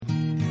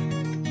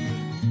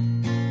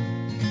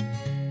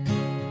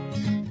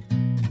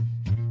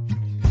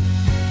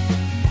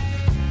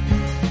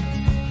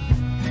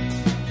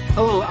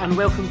and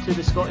welcome to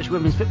the Scottish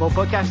Women's Football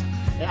Podcast.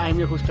 I'm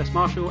your host Chris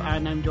Marshall,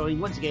 and I'm joined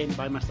once again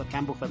by Mr.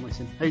 Campbell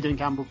Finlayson. How are you doing,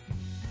 Campbell?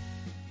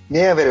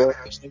 Yeah, very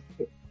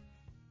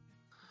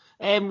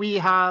well. We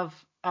have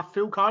a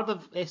full card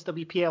of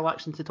SWPL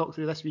action to talk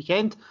through this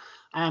weekend,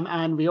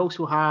 and we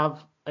also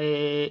have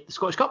the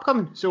Scottish Cup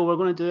coming. So we're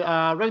going to do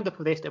a roundup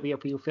of the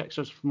SWPL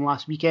fixtures from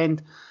last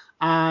weekend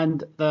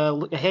and the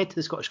look ahead to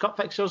the Scottish Cup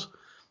fixtures.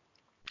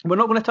 We're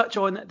not going to touch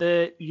on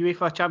the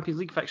UEFA Champions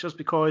League fixtures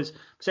because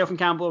myself and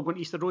Campbell are going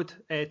to Easter Road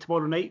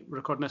tomorrow night. We're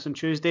recording this on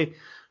Tuesday.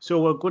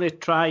 So we're going to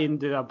try and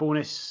do a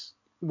bonus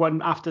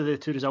one after the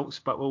two results,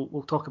 but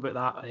we'll talk about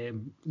that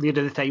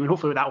later at the time, and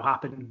hopefully that will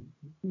happen.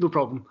 No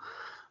problem.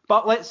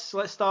 But let's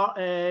start,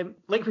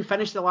 like we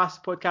finished the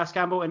last podcast,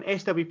 Campbell, in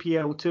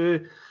SWPL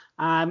 2.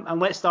 And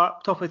let's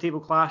start top of the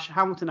table clash,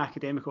 Hamilton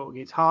Academical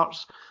against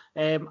Hearts.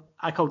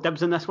 I called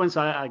dibs on this one,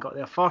 so I got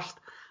there first.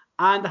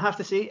 And I have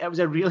to say, it was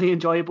a really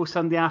enjoyable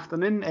Sunday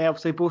afternoon.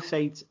 Obviously, both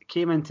sides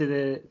came into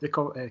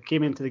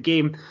the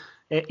game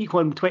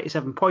equal on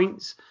 27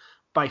 points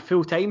by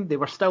full time. They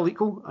were still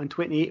equal on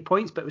 28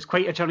 points, but it was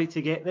quite a journey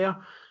to get there.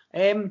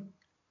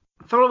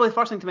 Probably the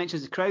first thing to mention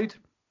is the crowd.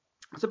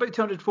 It's about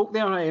 200 folk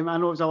there. I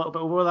know it was a little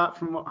bit over that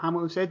from what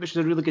Hamilton said, which is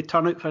a really good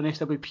turnout for an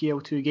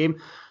SWPL2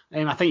 game.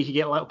 I think you could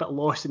get a little bit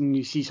lost when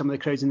you see some of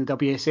the crowds in the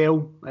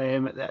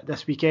WSL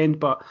this weekend,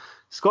 but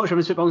Scottish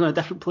Women's Football is in a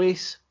different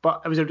place,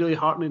 but it was a really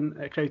heartening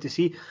crowd to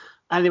see.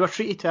 And they were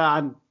treated to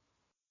an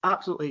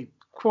absolutely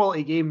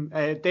quality game.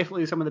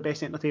 Definitely some of the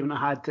best entertainment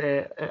I had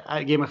at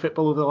a game of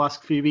football over the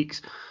last few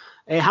weeks.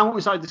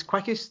 Hamilton started this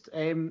quickest.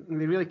 They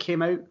really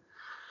came out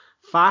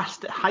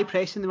fast, high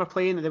pressing they were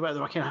playing. They were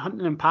kind of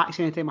hunting in packs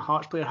any time a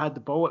Hearts player had the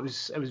ball. It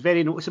was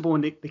very noticeable,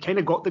 and they kind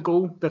of got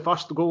the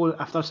first goal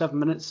after 7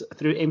 minutes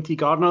through MT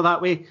Gardner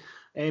that way.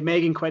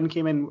 Megan Quinn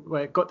came in,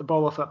 got the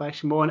ball off at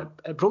Bashimo, and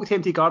it broke to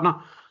MT Gardner.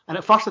 And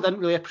at first I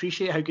didn't really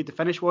appreciate how good the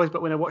finish was,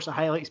 but when I watched the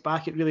highlights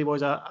back, it really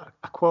was a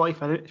quality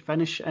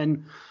finish.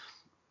 And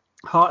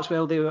Hearts,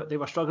 well, they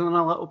were struggling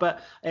a little bit.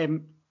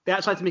 They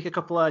actually had to make a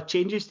couple of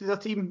changes to their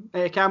team,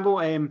 Campbell.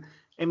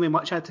 Emily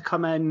Much had to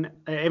come in.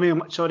 Emily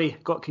Much,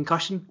 got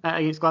concussion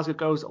against Glasgow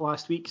Girls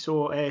last week,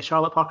 so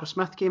Charlotte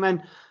Parker-Smith came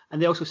in,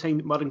 and they also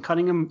signed Murren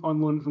Cunningham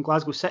on loan from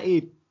Glasgow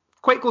City,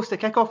 quite close to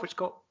kick-off, which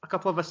got a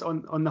couple of us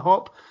on the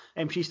hop.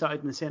 She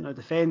started in the centre of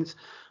defence.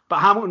 But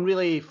Hamilton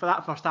really, for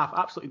that first half,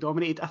 absolutely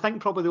dominated. I think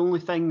probably the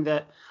only thing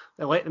that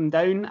let them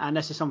down, and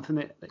this is something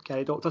that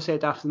Gary Doctor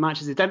said after the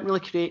match, is they didn't really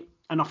create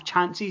enough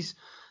chances.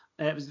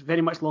 It was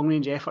very much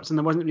long-range efforts, and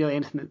there wasn't really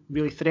anything that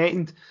really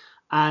threatened.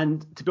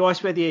 And to be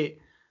honest with you,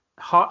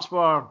 Hearts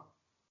were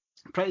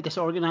pretty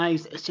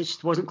disorganised. It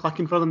just wasn't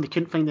clicking for them. They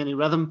couldn't find any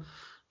rhythm.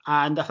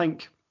 And I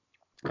think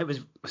it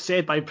was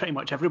said by pretty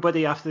much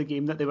everybody after the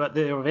game that they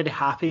were very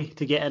happy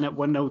to get in at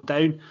 1-0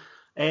 down.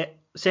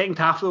 Second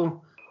half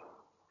though,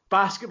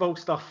 basketball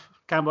stuff,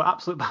 Campbell,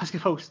 absolute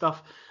basketball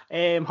stuff.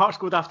 Hearts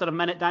scored after a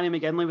minute. Danny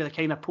McGinley with a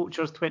kind of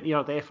poacher's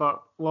 20-yard effort.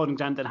 Lauren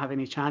Grant didn't have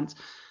any chance.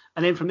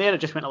 And then from there, it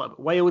just went a little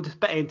bit wild,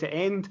 bit end to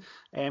end.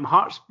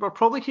 Hearts were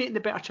probably creating the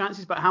better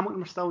chances, but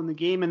Hamilton were still in the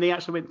game, and they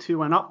actually went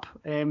 2-1 up.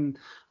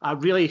 A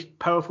really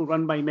powerful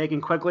run by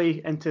Megan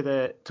Quigley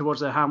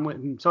towards the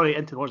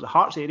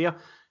Hearts area.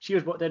 She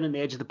was brought down on the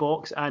edge of the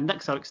box, and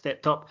Nick Surrock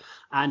stepped up,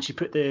 and she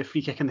put the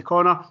free kick in the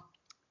corner.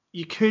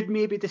 You could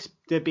maybe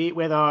debate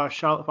whether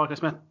Charlotte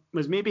Parker-Smith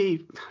was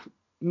maybe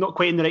not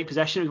quite in the right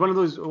position. It was one of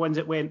those ones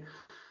that went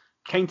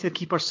kind of to the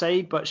keeper's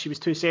side, but she was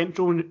too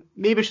central.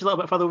 Maybe she's a little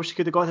bit further where she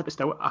could have got it, but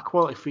still a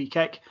quality free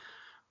kick.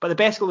 But the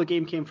best goal of the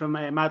game came from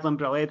Madeline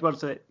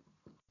Brill-Edwards,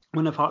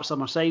 one of Hearts'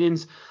 summer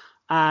signings,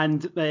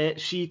 and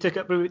she took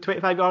it about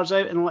 25 yards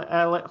out and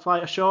let fly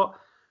a shot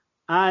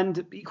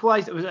and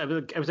equalised. It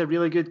was a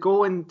really good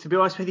goal, and to be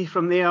honest with you,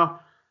 from there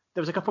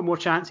was a couple more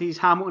chances.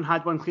 Hamilton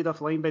had one cleared off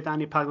the line by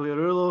Danny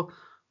Pagliarulo,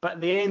 but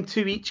at the end,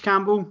 2 each,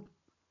 Campbell.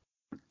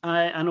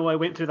 I know I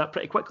went through that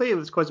pretty quickly. It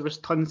was because there was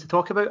tons to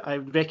talk about. I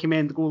would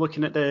recommend go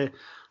looking at the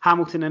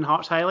Hamilton and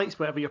Hearts highlights,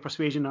 whatever your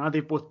persuasion are.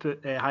 They've both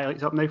put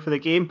highlights up now for the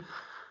game.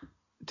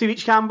 2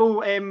 each,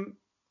 Campbell.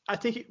 I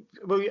take it.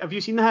 Well, have you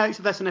seen the highlights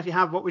of this? And if you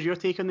have, what was your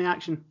take on the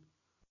action?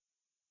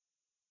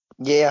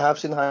 Yeah, I have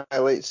seen the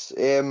highlights.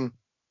 It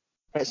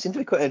seemed to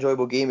be quite an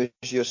enjoyable game,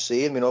 as you're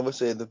saying. I mean,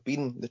 obviously they've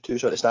been the two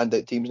sort of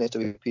standout teams in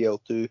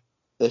SWPL2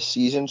 this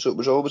season, so it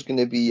was always going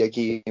to be a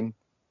game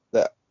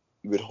that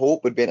you would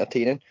hope would be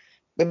entertaining.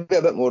 Maybe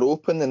a bit more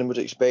open than was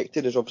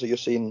expected, as obviously you're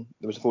saying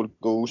there was 4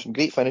 goals, some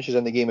great finishes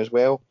in the game as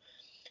well.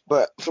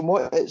 But from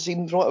what I've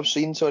seen,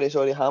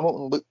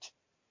 Hamilton looked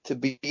to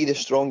be the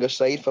stronger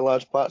side for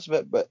large parts of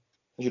it. But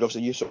as you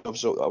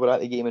were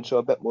at the game and saw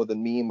a bit more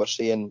than me, and were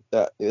saying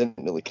that they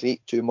didn't really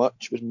create too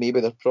much was maybe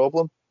their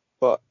problem.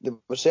 But they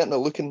were certainly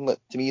looking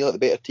to me like the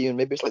better team, and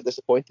maybe it's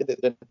disappointed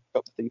that they didn't pick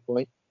up the 3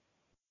 points.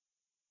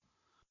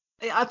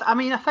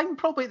 I think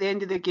probably at the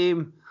end of the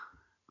game,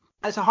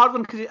 it's a hard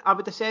one, because I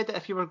would have said that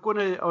if you were going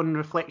to, on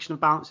reflection of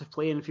balance of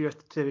play, and if you were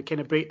to kind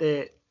of break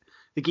the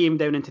game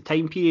down into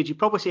time periods, you'd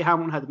probably say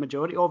Hamilton had the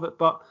majority of it,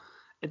 but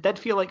it did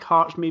feel like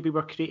Hearts maybe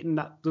were creating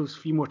those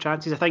few more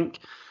chances. I think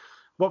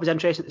what was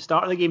interesting at the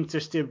start of the game,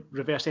 just to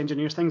reverse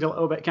engineer things a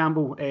little bit,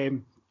 Campbell,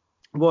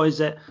 was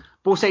that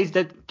both sides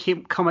did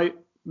come out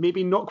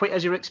maybe not quite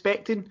as you were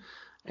expecting.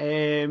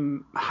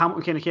 Hamilton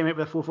kind of came out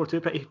with a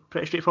 4-4-2,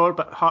 pretty straightforward,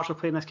 but Hearts were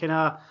playing this kind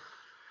of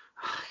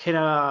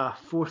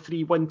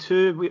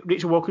 4-3-1-2.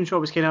 Rachel Walkinshaw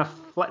was kind of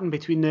flitting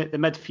between the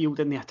midfield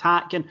and the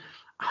attack, and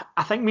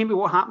I think maybe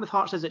what happened with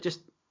Hearts is it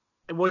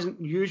wasn't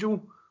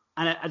usual,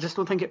 and I just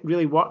don't think it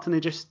really worked, and they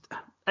just,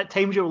 at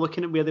times you were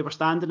looking at where they were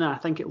standing, and I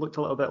think it looked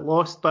a little bit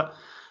lost, but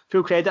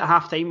full credit at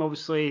half time,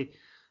 obviously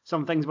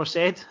some things were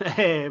said.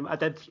 I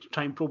did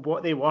try and probe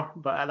what they were,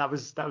 but that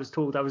was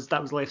told, that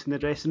was left in the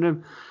dressing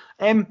room.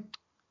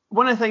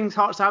 One of the things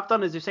Hearts have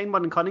done is they've signed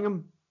Murray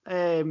Cunningham,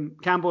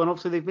 Campbell, and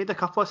obviously they've made a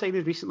couple of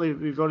signings recently.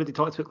 We've already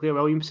talked about Claire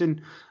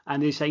Williamson,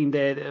 and they signed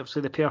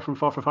obviously the pair from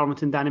Forfar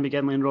Farmington, Danny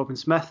McGinley and Robin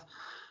Smith.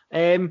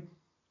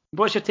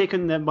 What's your take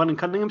on the Murray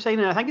Cunningham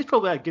signing? I think it's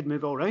probably a good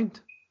move all round.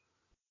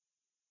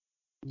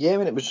 Yeah, I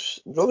mean, it was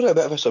obviously a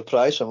bit of a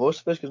surprise for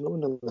most of us because no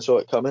one really saw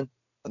it coming.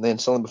 And then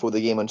suddenly before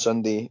the game on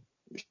Sunday,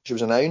 she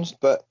was announced.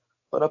 But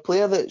for a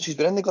player that she's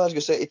been in the Glasgow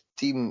City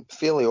team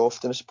fairly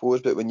often, I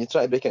suppose, but when you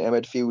try to break into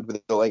midfield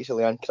with the likes of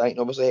Leanne Crichton,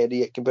 obviously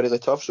Eddie, it can be really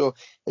tough. So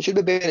it should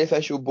be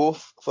beneficial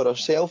both for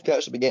herself, to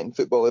actually be getting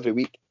football every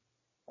week,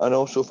 and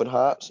also for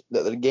Hearts,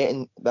 that they're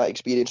getting that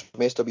experience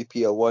from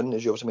SWPL1,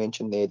 as you also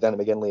mentioned, Danny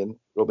McGinley and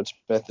Robin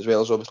Smith, as well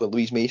as obviously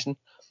Louise Mason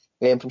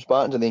from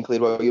Spartans, and then Claire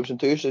Williamson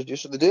too. So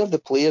they do have the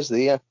players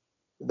there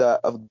that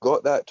have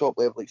got that top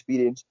level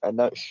experience, and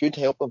that should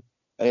help them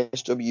in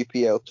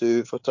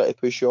SWPL2 for trying to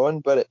push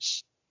on. But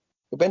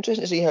it'll be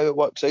interesting to see how it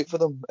works out for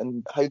them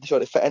and how they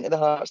sort of fit into the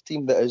Hearts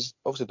team that has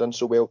obviously done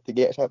so well to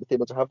get to the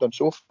table to have done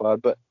so far.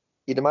 But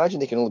you'd imagine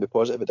they can only be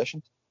positive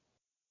additions.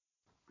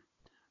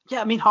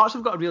 Yeah, I mean, Hearts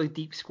have got a really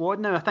deep squad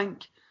now. I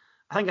think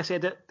I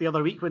said it the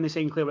other week when they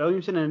signed Claire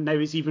Williamson, and now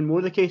it's even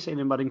more the case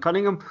signing Murray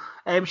Cunningham.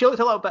 She looked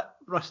a little bit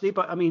rusty,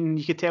 but I mean,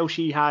 you could tell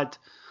she had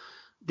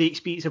the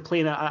experience of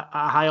playing at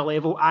a higher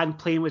level and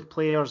playing with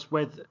players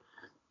with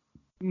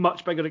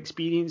much bigger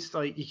experience.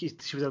 Like,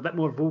 she was a bit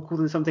more vocal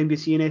than sometimes we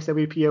see in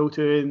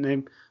SWPL2,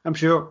 and I'm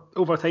sure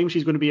over time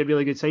she's going to be a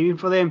really good signing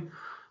for them.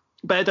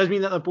 But it does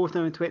mean that they're both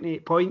now in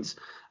 28 points.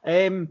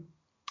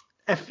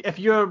 If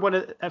you're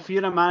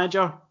a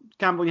manager,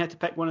 Campbell, and you had to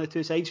pick one of the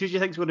two sides, who do you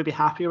think is going to be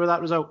happier with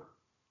that result?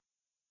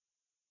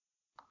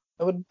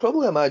 I would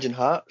probably imagine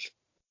Hearts.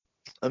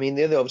 I mean,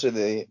 they're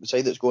obviously the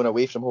side that's going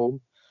away from home.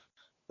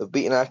 They've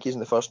beaten Accies in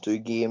the first two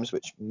games,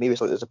 which maybe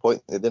slightly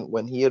disappointing they didn't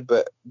win here.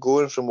 But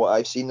going from what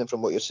I've seen and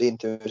from what you're saying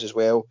to us as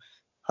well,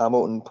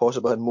 Hamilton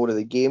possibly had more of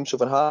the game. So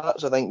for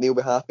Hearts, I think they'll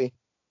be happy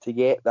to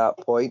get that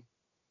point.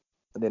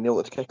 And then they'll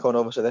look to kick on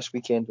obviously this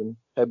weekend when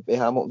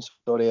Hamilton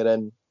are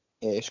in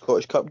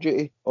Scottish Cup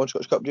duty.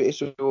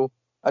 So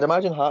I'd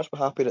imagine Hearts were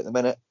happy at the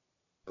minute.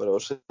 But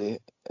obviously,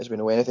 as we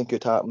know, anything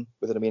could happen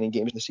with the remaining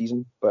games in the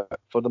season. But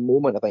for the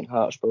moment, I think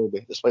Hearts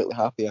probably the slightly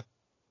happier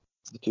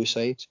of the two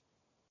sides.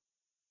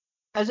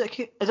 Is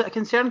it a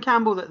concern,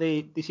 Campbell, that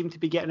they seem to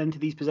be getting into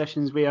these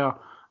positions where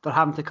they're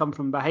having to come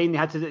from behind? They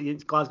had to do it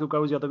against Glasgow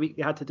Girls the other week.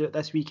 They had to do it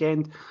this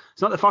weekend.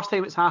 It's not the first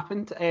time it's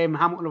happened.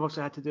 Hamilton have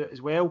also had to do it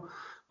as well.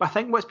 But I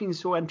think what's been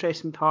so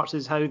interesting to Hearts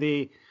is how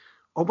they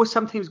almost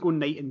sometimes go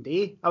night and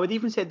day. I would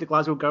even say the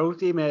Glasgow Girls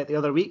game the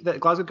other week that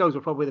Glasgow Girls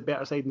were probably the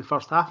better side in the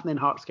first half, and then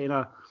Hearts kind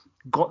of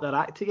got their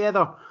act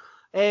together.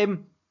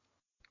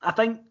 I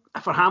think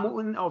for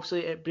Hamilton,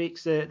 obviously it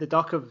breaks the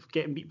duck of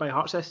getting beat by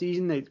Hearts this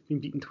season. They've been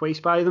beaten twice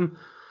by them,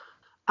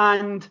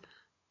 and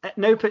it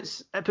now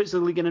puts the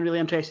league in a really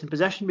interesting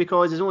position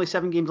because there's only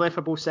 7 games left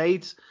for both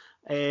sides,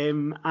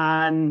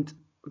 and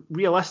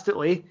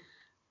realistically,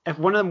 if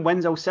one of them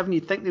wins all 7,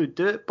 you'd think they would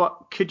do it.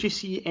 But could you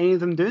see any of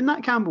them doing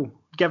that, Campbell,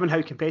 given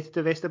how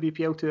competitive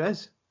SWPL2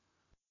 is?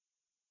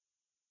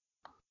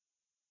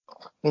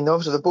 I mean,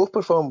 obviously they both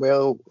performed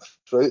well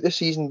throughout the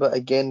season, but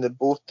again, they're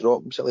both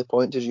dropping silly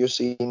points, as you're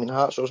saying. I mean,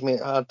 Hearts always made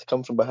it hard to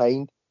come from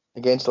behind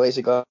against the likes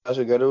of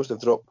Glasgow Girls. They've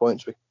dropped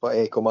points with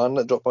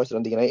Kilmarnock, dropped points to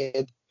Dundee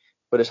United.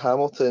 Whereas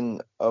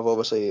Hamilton have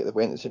obviously they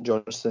went to St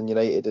Johnstone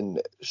United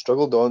and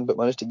struggled on, but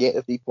managed to get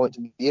the 3 points.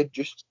 And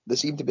they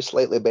seem to be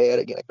slightly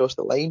better at getting across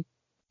the line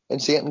in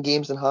certain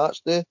games than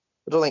Hearts do. I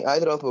don't think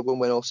either of them will go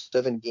and win all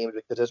 7 games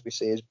because, as we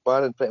say, is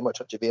barring pretty much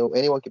such a veil,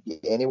 anyone could beat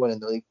anyone in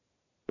the league.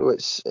 So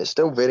it's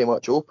still very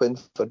much open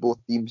for both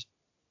teams.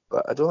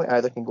 But I don't think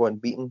either can go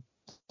unbeaten,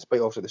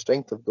 despite obviously the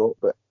strength they've got.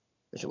 But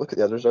as you look at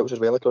the other results as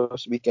well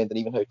across the weekend and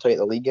even how tight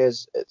the league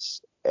is,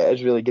 it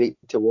is really great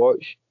to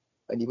watch.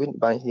 And you wouldn't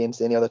bank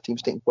against any other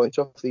teams taking points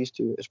off these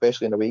two,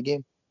 especially in a away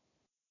game.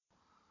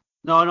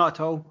 No, not at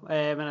all.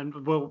 And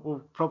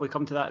we'll probably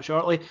come to that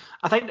shortly.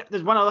 I think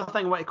there's one other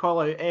thing I want to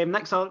call out.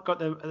 Nick Sallett got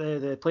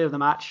the player of the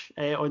match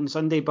on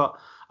Sunday, but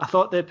I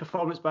thought the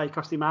performance by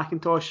Kirsty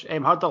McIntosh,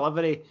 her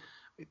delivery,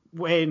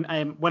 when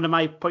one of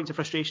my points of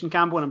frustration,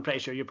 Campbell, and I'm pretty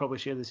sure you probably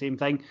share the same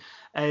thing,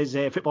 is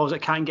footballers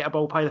that can't get a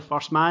ball by the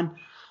first man.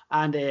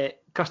 And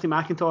Kirsty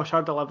McIntosh,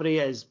 her delivery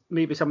is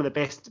maybe some of the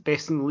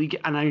best in the league,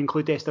 and I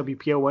include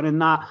SWPL1 in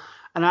that.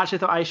 And I actually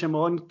thought Aisha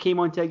Mon came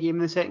onto a game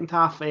in the second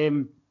half.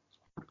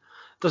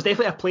 there's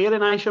definitely a player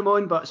in Aisha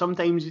Mon, but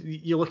sometimes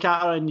you look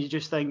at her and you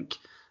just think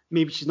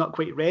maybe she's not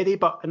quite ready.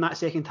 But in that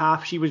second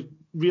half, she was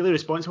really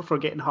responsible for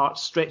getting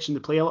Hearts stretching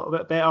the play a little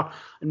bit better.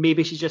 And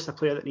maybe she's just a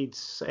player that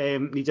needs a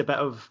bit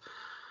of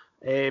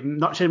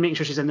nurturing, making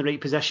sure she's in the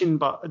right position.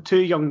 But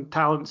two young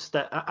talents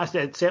that I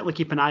said certainly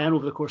keep an eye on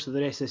over the course of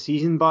the rest of the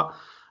season. But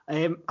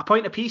a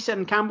point apiece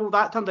in Campbell,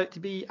 that turned out to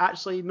be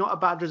actually not a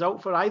bad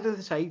result for either of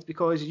the sides,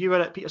 because you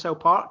were at Petershill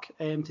Park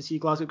to see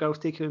Glasgow Girls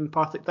take on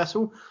Partick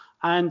Thistle,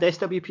 and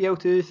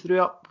SWPL2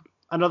 threw up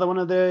another one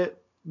of the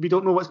we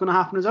don't know what's going to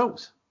happen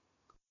results.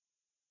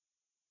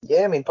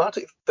 Yeah, I mean,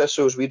 Partick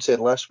Thistle, as we'd said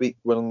last week,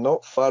 were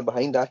not far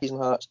behind Accies and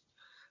Hearts.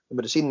 We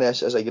would have seen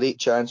this as a great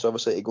chance,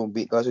 obviously, to go and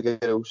beat Glasgow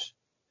Girls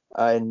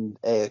and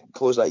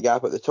close that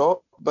gap at the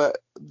top. But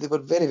they were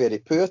very, very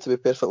poor, to be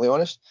perfectly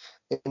honest.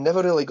 They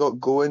never really got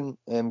going.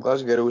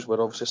 Glasgow Girls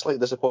were obviously slightly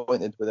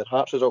disappointed with their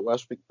Hearts result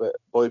last week, but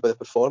buoyed by the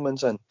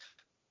performance, and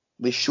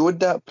they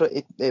showed that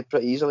pretty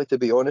easily, to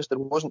be honest. There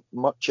wasn't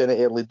much in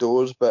it early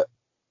doors, but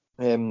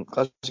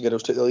Glasgow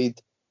Girls took the lead.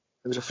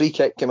 There was a free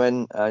kick come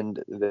in,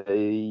 and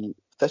the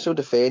Thistle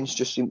defence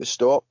just seemed to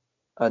stop,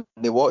 and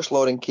they watched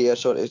Lauren Kerr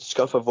sort of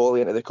scuff a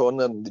volley into the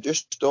corner, and they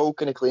just all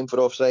kind of claimed for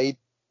offside.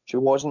 She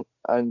wasn't,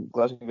 and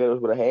Glasgow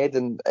Girls were ahead,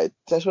 and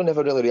Thistle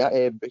never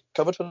really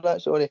covered for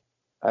that,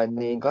 and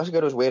then Glasgow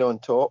Girls were on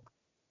top,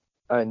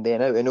 and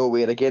then out of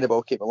nowhere again the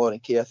ball came to Lauren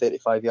Kerr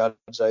 35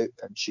 yards out,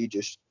 and she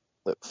just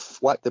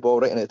whacked the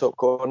ball right in the top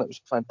corner. It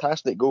was a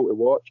fantastic goal to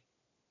watch,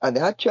 and they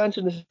had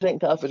chances in the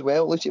second half as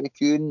well. Lucy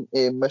McCune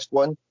missed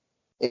one.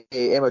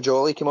 Emma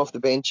Jolly came off the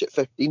bench at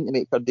 15 to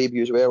make her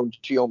debut as well, and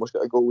she almost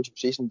got a goal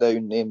chasing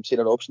down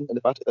Sarah Robson in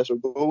the Partick Thistle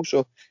goal.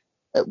 So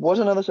it was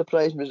another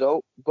surprising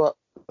result, but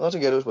Glasgow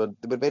Girls were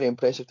very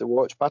impressive to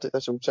watch. Partick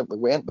Thistle simply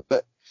went,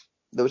 but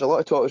there was a lot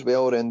of talk as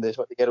well around the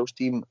girls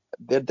team.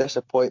 Their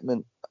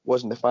disappointment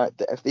wasn't the fact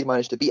that if they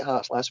managed to beat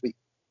Hearts last week,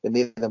 then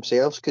they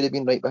themselves could have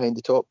been right behind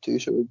the top two.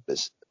 So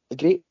it's a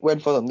great win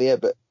for them there,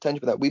 but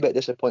tinged with that wee bit of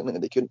disappointment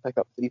that they couldn't pick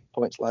up 3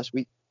 points last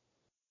week.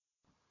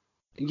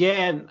 Yeah,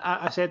 and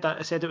I said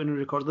it when we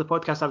recorded the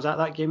podcast. I was at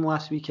that game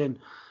last week, and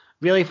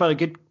really for a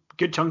good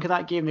chunk of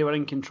that game they were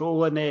in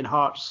control, and then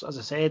Hearts, as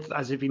I said,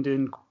 as they've been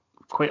doing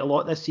quite a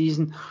lot this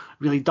season,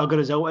 really dug a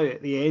result out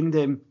at the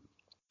end.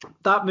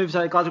 That moves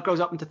Glasgow Girls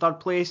up into third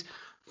place,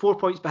 4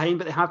 points behind,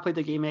 but they have played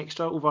a game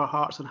extra over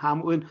Hearts and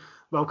Hamilton.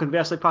 While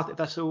conversely, Partick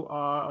Thistle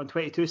are on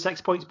 22,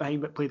 6 points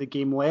behind, but played a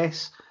game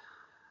less.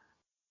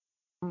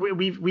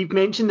 We've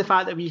mentioned the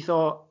fact that we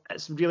thought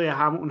it's really a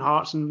Hamilton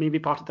Hearts and maybe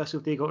Partick Thistle,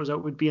 if they got a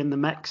result, would be in the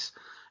mix.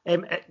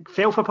 It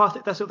fell for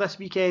Partick Thistle this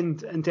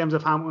weekend in terms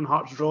of Hamilton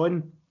Hearts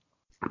drawing.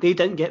 They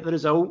didn't get the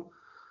result.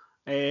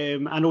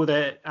 I know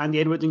that Andy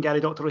Edwards and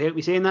Gary Doctor will help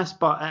me saying this,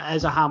 but it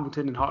is a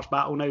Hamilton and Hearts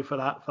battle now for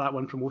that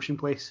one promotion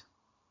place.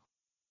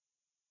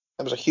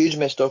 It was a huge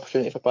missed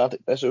opportunity for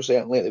Partick Thistle,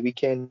 certainly at the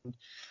weekend,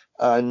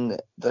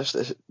 and that's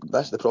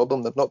the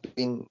problem. They've not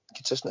been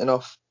consistent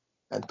enough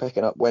in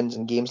picking up wins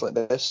in games like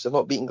this. They've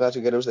not beaten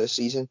Glasgow Girls this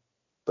season,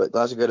 but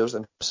Glasgow Girls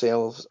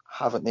themselves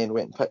haven't then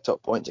went and picked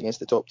up points against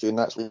the top two, and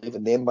that's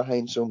leaving them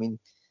behind. So I mean,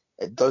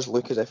 it does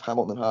look as if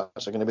Hamilton and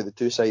Hearts are going to be the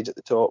two sides at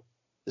the top,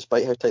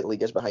 despite how tight the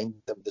league is behind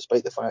them,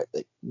 despite the fact that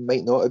it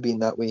might not have been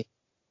that way.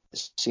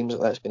 It seems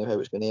like that's kind of how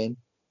it's going to end.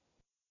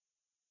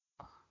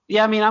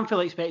 Yeah, I mean, I'm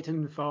fully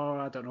expecting for,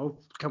 I don't know,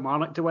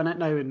 Kilmarnock to win it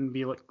now and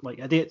be like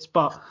idiots,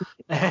 but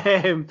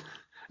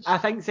I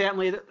think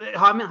certainly that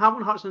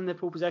Hamilton Hearts in the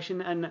pole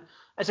position, and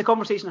it's a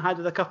conversation I had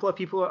with a couple of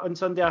people on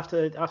Sunday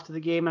after the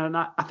game, and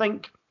I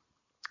think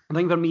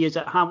for me is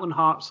that Hamilton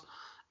Hearts,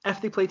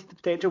 if they play to the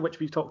potential, which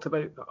we've talked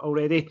about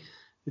already,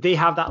 they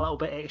have that little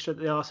bit extra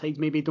that the other side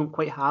maybe don't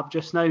quite have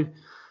just now.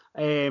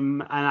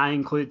 And I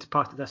include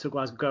Partick Thistle,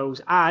 Glasgow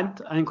Girls,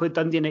 and I include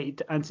Dundee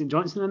United and St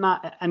Johnstone in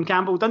that. And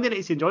Campbell, Dundee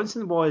United St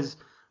Johnstone was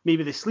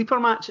maybe the sleeper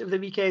match of the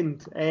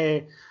weekend.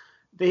 They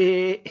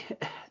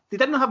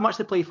didn't have much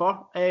to play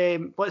for.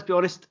 Let's be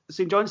honest,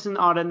 St Johnstone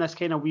are in this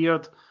kind of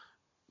weird,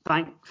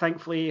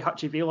 thankfully,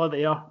 Hutchie Vale are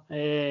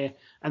there,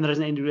 and there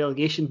isn't any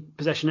relegation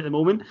position at the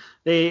moment.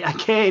 They,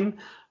 again,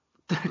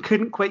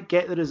 couldn't quite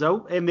get the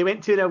result. They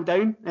went 2-0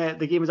 down.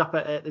 The game was up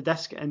at the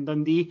Disc in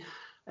Dundee.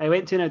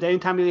 Went 2-0 down.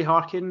 Tammy Lee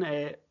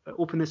Harkin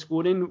opened the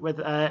scoring with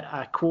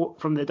a quote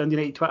from the Dundee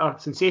United Twitter,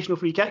 sensational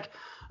free kick,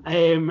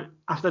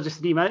 after just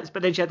 3 minutes.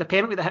 But then she had a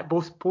penalty that hit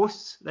both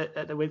posts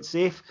that went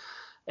safe.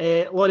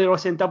 Laurie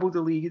Rossen doubled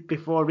the lead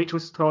before Rachel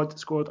Todd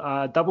scored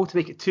a double to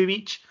make it 2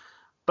 each.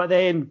 But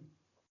then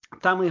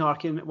Tammy Lee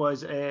Harkin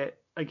was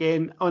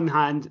again on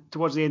hand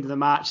towards the end of the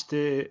match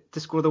to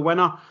score the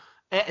winner.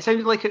 It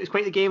sounded like it was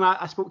quite the game.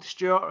 I spoke to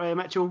Stuart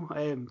Mitchell,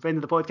 friend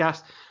of the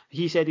podcast.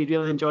 He said he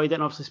really enjoyed it,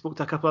 and obviously spoke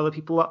to a couple of other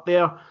people up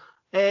there.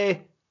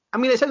 I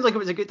mean, it sounds like it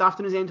was a good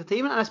afternoon's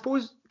entertainment, and I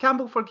suppose,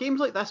 Campbell, for games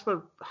like this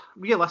where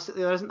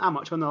realistically there isn't that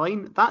much on the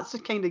line, that's the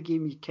kind of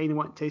game you kind of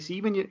want to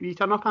see when you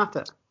turn up at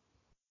it.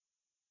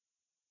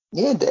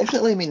 Yeah,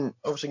 definitely. I mean,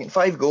 obviously getting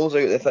 5 goals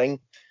out of the thing.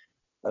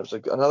 That was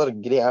another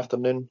great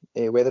afternoon,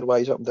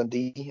 weather-wise, up in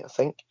Dundee, I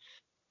think.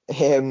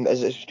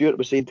 As Stuart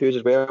was saying to us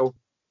as well,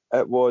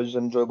 it was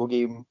an enjoyable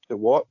game to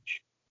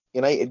watch.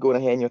 United going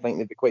ahead and you think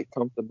they'd be quite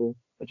comfortable,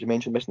 as you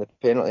mentioned, missing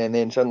the penalty, and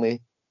then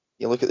suddenly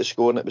you look at the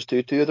score and it was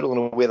 2-2. I don't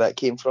know where that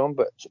came from,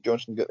 but St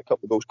Johnstone got a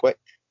couple of goals quick,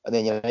 and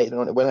then United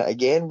went on to win it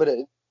again. But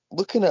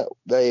looking at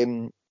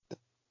the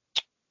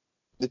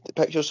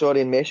pictures,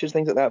 sorry, and messages,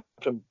 things like that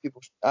from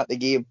people at the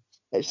game,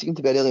 it seemed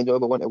to be a really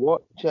enjoyable one to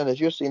watch. And as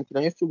you're saying,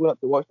 when you're still going up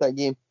to watch that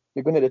game,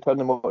 you're going to return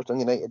and watch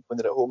Dundee United when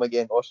they're at home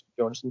again, or St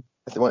Johnstone,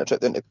 if they want to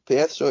trip down to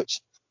Perth. So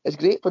it's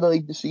great for the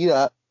league to see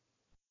that.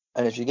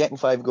 And if you're getting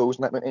 5 goals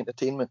and that meant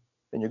entertainment,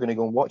 then you're going to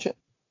go and watch it.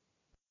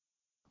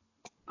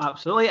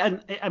 Absolutely.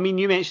 And I mean,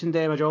 you mentioned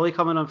Majoli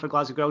coming on for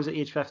Glasgow Girls at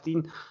age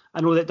 15.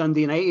 I know that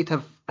Dundee United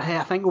have,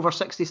 I think, over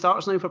 60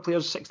 starts now for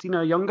players 16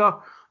 or younger.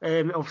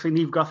 Obviously,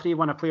 Niamh Guthrie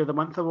won a Player of the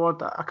Month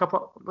award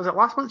was it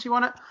last month she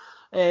won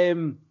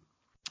it?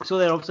 So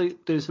they're obviously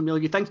doing some really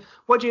good things.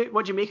 What do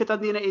you make of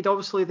Dundee United?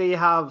 Obviously, they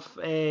have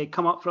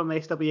come up from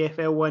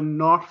SWFL 1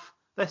 North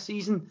this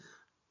season.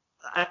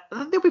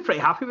 They'll be pretty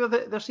happy with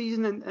their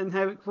season and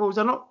how it goes.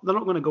 They're not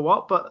going to go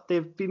up, but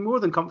they've been more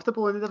than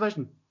comfortable in the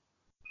division.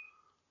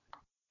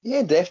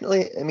 Yeah,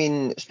 definitely. I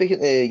mean, speaking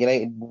to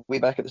United way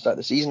back at the start of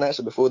the season,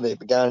 actually before they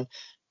began,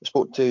 I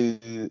spoke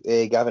to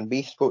Gavin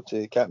Beath, spoke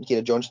to Captain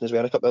Kira Johnson as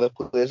well, and a couple of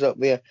other players up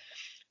there,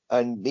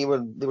 and they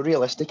were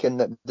realistic in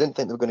that they didn't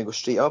think they were going to go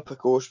straight up. Of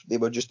course, they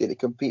were just there to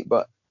compete,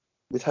 but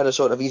they'd had a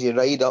sort of easy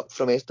ride up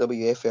from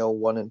SWFL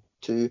 1 and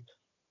 2,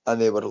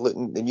 and they knew it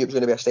was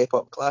going to be a step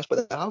up class,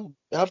 but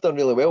they have done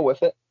really well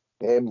with it.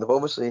 They've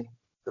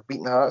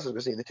beaten Hearts, as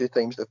we say, the 2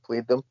 times they've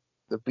played them.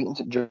 They've beaten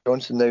St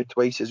Johnstone now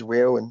twice as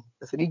well, and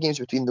the 3 games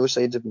between those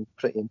sides have been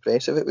pretty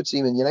impressive, it would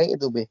seem. And United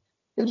they'll be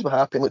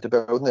happy and look to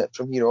building it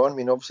from here on. I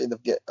mean, obviously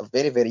they've got a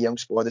very, very young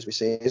squad, as we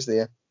say, is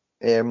there.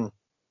 I mean,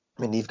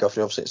 Niamh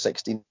Guthrie, obviously at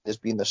 16, has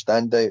been their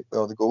standout.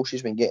 Well, the goal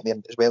she's been getting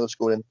there, as well as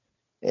scoring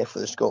for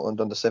the Scotland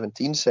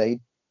under-17 side.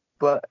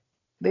 But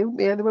they will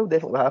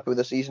definitely be happy with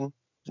the season.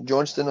 St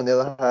Johnstone, on the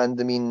other hand,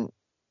 I mean,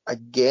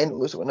 again, it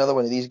looks like another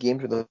one of these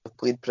games where they've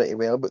played pretty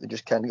well, but they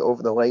just can't get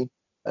over the line.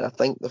 And I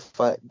think the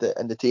fact that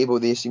in the table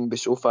they seem to be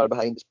so far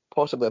behind is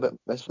possibly a bit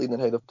misleading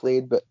in how they've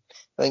played. But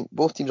I think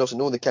both teams also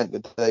know they can't go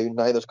down,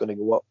 neither's going to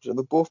go up. So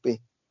they'll both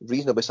be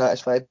reasonably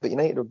satisfied. But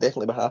United will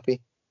definitely be happy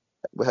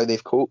with how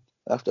they've coped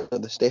after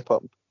the step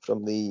up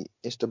from the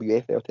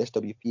SWFL to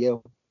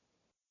SWPL.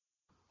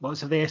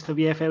 Lots of the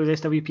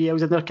SWFLs,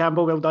 SWPLs in there,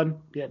 Campbell. Well done.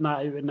 Getting that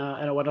out in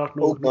a winner.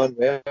 No,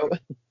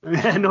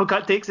 well. No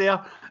cut takes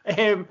there.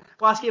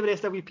 Last game of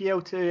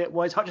SWPL 2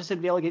 was Hutchison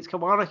Vale against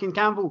Kilmarnock, and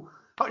Campbell.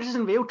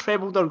 Hutchison Vale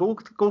trebled their goal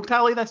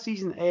tally this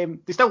season.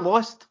 They still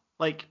lost,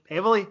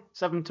 heavily,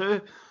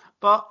 7-2.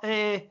 But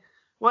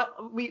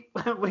what we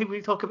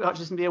talk about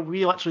Hutchison Vale,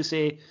 we literally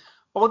say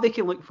all they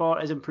can look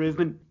for is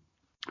improvement.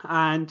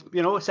 And, a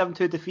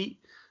 7-2 defeat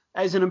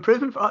is an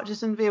improvement for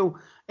Hutchison Vale.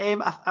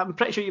 I'm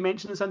pretty sure you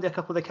mentioned on Sunday a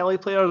couple of the Kelly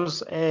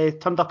players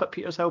turned up at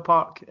Petershill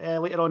Park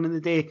later on in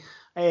the day.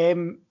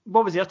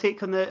 What was their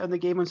take on the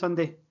game on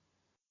Sunday?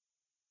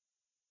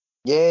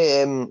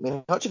 Yeah,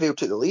 Hutchison Vale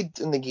took the lead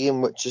in the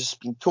game, which has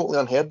been totally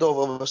unheard of,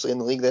 obviously, in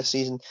the league this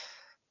season.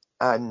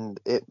 And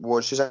it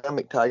was Suzanne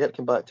McTaggart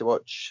came back to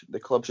watch the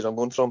club she's on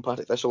loan from,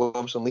 Partick Thistle,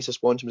 obviously, and Lisa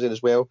Swanson was in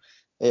as well.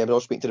 I was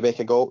also speaking to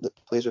Rebecca Galt, that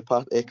plays with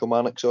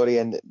Kilmarnock,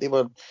 and they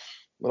were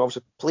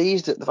obviously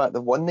pleased at the fact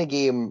they've won the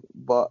game,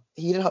 but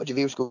hearing Hutchison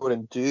Vale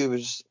scoring 2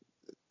 was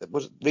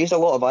raised a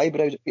lot of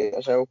eyebrows at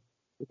Petershill,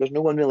 because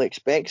no one really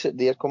expects it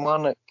there.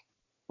 Kilmarnock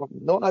have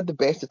not had the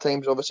best of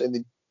times, obviously.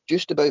 They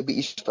just about beat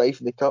East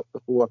Fife in the Cup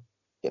before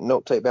getting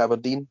knocked out by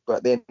Aberdeen,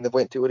 but then they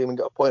went to Oriam and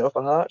got a point off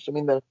of Hearts. I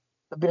mean, they've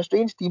been a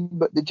strange team,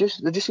 but they just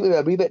seem to be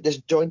a wee bit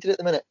disjointed at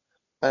the minute,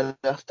 and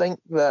I think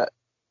that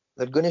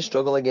they're going to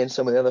struggle against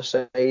some of the other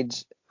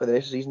sides for the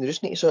rest of the season. They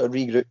just need to sort of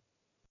regroup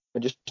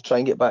and just try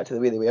and get back to the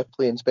way they were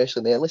playing,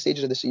 especially in the early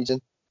stages of the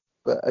season.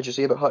 But as you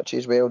say about Hutchie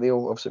as well,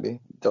 they'll obviously be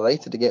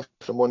delighted to get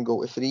from 1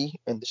 goal to 3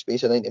 in the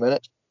space of 90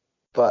 minutes.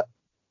 But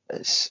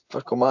it's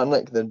for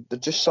Kilmarnock,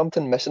 there's just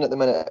something missing at the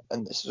minute,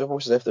 and it's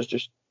almost as if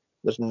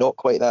there's not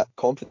quite that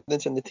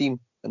confidence in the team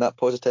and that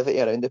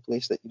positivity around the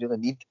place that you really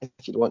need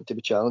if you want to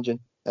be challenging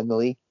in the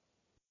league.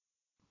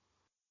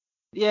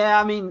 Yeah,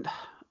 I mean,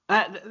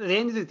 at the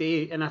end of the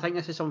day, and I think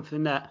this is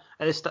something that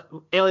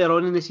earlier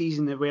on in the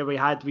season where we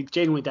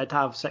generally did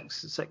have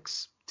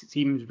six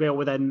teams well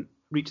within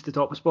reach of the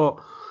top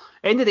spot.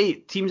 End of the day,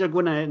 teams are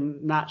going to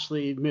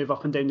naturally move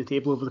up and down the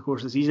table over the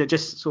course of the season. It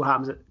just so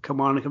happens that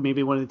Kilmarnock are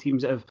maybe one of the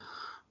teams that have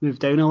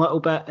moved down a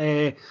little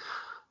bit.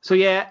 So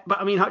yeah,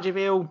 but I mean, Hutchie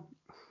Vale,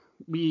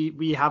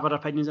 we have our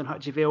opinions on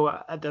Hutchie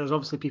Vale. There's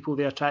obviously people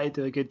there trying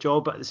to do a good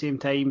job, but at the same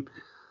time,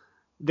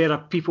 there are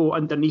people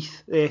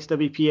underneath the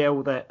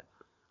SWPL that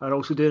are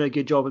also doing a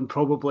good job, and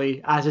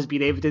probably, as has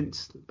been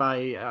evidenced by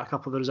a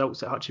couple of the results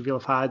that Hutchie Vale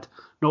have had,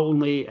 not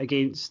only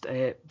against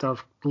their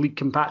league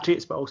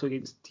compatriots, but also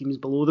against teams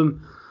below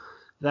them,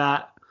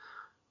 that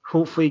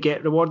hopefully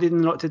get rewarded in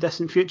the not too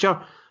distant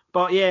future.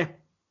 But yeah,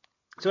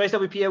 so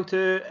SWPL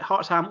 2,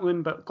 Hearts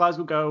Hamilton, but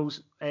Glasgow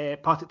Girls,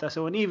 Partick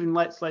Thistle, and even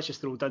let's just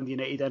throw Dundee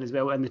United in as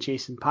well in the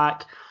chasing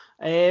pack.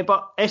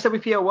 But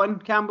SWPL 1,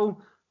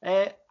 Campbell,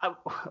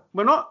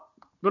 we're not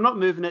we're not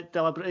moving it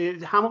deliberately.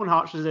 Hamilton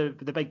Hearts was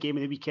the big game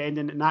of the weekend,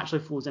 and it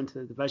naturally flows into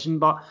the division.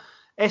 But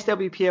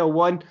SWPL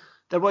 1,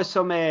 there was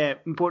some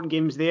important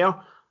games there.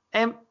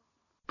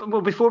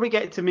 Well, before we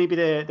get to maybe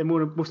the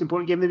most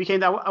important game of the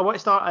weekend, I want to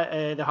start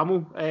at the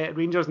Hummel.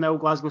 Rangers 0,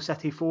 Glasgow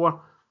City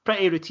 4.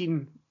 Pretty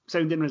routine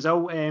sounding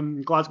result.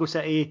 Glasgow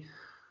City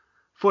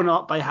 4-0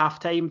 up by half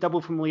time. Double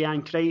from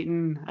Leanne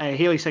Crichton.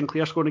 Hayley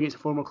Sinclair scoring against a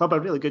former club.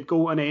 A really good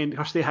goal. And then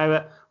Kirsty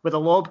Howitt with a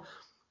lob.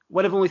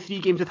 One of only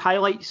 3 games with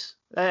highlights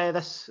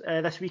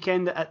this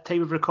weekend at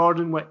time of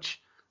recording, which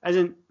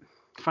isn't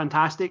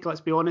fantastic,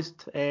 let's be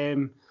honest.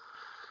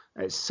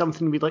 It's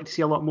something we'd like to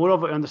see a lot more of,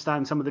 but I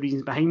understand some of the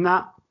reasons behind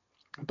that.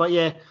 But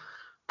yeah,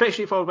 pretty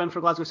straightforward win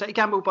for Glasgow City,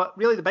 Campbell. But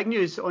really the big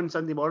news on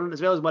Sunday morning,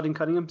 as well as Murray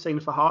Cunningham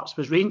signing for Hearts,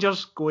 was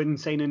Rangers going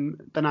signing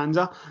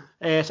Bonanza,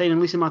 signing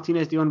Lisa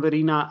Martinez, Dion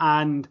Verena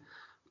and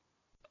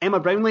Emma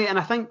Brownlee. And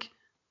I think,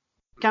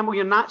 Campbell,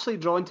 you're naturally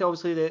drawn to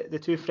obviously the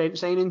 2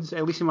 French signings.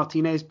 Lisa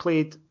Martinez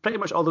played pretty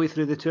much all the way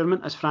through the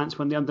tournament as France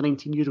won the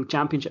Under-19 Euro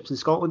Championships in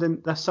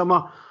Scotland this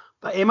summer.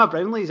 But Emma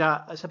Brownlee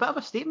it's a bit of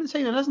a statement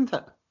signing, isn't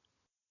it?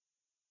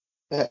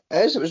 It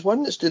is. It was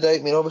one that stood out.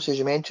 I mean, obviously, as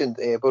you mentioned,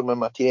 Burma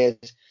Martinez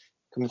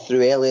coming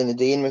through early in the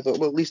day, and we thought,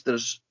 well, at least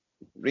there's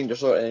Rangers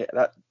sort of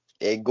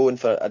that going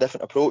for a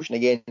different approach. And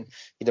again,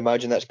 you'd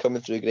imagine that's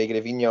coming through Gregory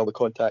Vignal, the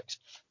contacts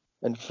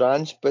in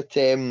France. But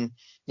yeah,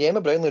 Emma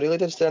Brownlee really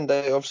did stand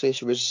out. Obviously,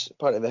 she was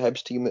part of the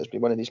Hibs team that's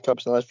been one of these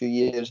cups in the last few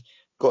years.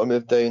 Got to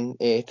move down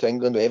to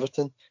England with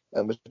Everton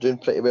and was doing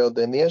pretty well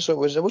down there. So it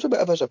was a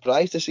bit of a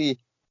surprise to see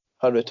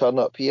her return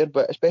up here,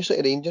 but especially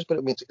to Rangers. But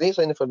I mean, it's a great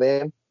signing for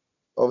them.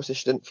 Obviously,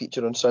 she didn't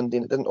feature on Sunday,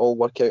 and it didn't all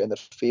work out in their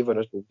favour,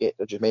 as we'll get,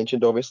 as you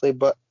mentioned, obviously.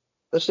 But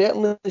there's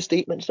certainly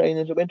statement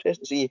signings. It'll be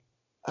interesting to see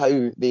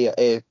how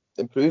they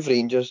improve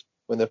Rangers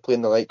when they're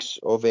playing the likes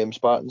of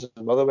Spartans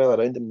and Motherwell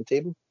around them in the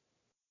table.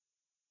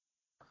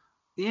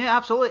 Yeah,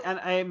 absolutely.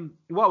 And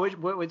what I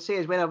would say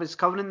is, when I was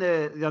covering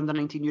the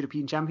Under-19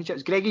 European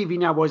Championships, Gregory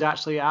Vignal was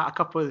actually at a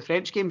couple of the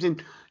French games,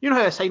 and you know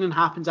how a signing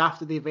happens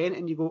after the event,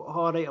 and you go,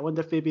 oh, right, I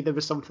wonder if maybe there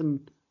was something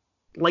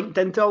linked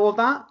into all of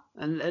that,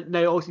 and it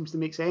now all seems to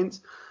make sense.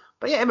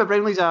 But yeah, Emma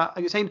Brownlee's a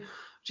good sign.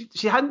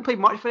 She hadn't played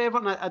much for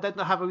Everton. I did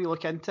have a wee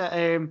look into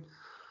it.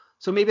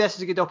 So maybe this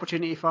is a good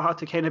opportunity for her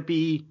to kind of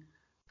be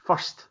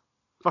first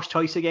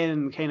choice again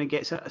and kind of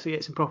get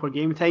some proper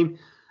game time.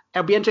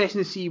 It'll be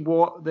interesting to see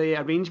what the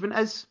arrangement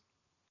is.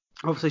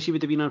 Obviously, she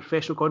would have been on a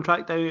professional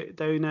contract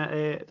down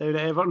at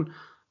Everton,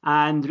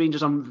 and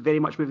Rangers are very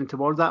much moving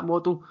towards that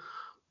model.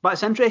 But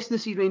it's interesting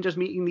to see Rangers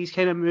making these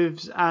kind of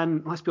moves.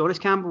 And let's be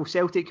honest, Campbell,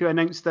 Celtic, who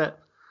announced it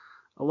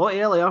a lot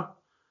earlier,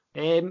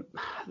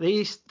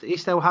 they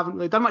still haven't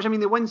really done much. I mean,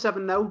 they won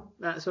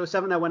 7-0, so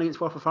 7-0 win against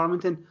Forfar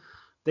Farmington.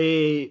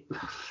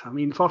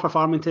 Forfar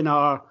Farmington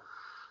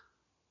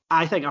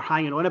I think are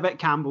hanging on a bit,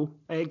 Campbell.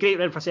 Great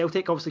win for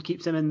Celtic, obviously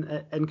keeps them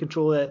in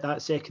control of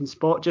that second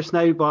spot just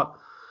now. But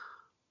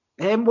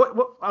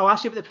I'll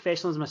ask you about the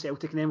professionalism of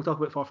Celtic, and then we'll talk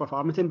about Forfar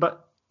Farmington.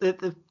 But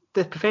the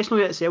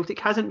professional at Celtic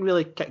hasn't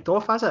really kicked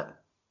off, has it?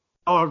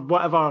 Or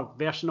whatever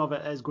version of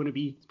it is going to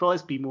be.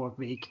 Let's be more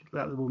vague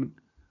at the moment.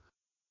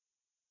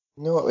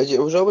 No, it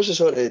was always a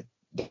sort of,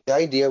 the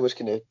idea was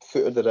kind of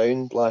footed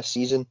around last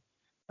season,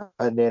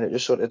 and then it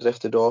just sort of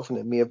drifted off, and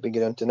it may have been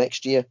going on to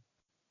next year.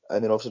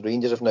 And then obviously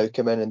Rangers have now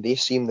come in, and they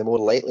seem the more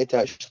likely to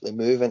actually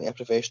move into a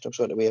professional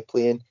sort of way of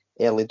playing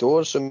early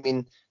doors. So I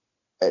mean,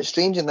 it's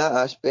strange in that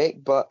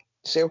aspect, but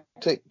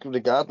Celtic,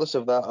 regardless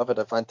of that, have had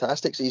a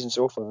fantastic season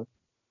so far.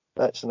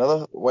 That's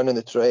another win in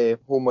the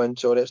home win.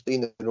 Sorry, it's 3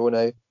 in a row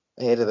now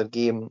ahead of their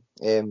game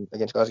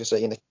against Glasgow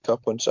City in the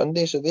Cup on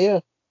Sunday. So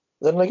they're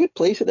in a good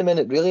place at the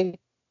minute, really.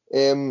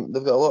 They've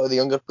got a lot of the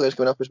younger players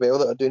coming up as well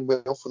that are doing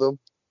well for them.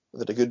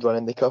 They've had a good run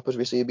in the Cup, as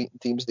we say, beating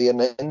teams there.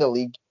 And in the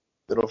league,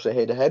 they're also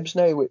ahead of Hibs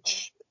now,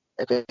 which,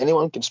 if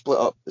anyone can split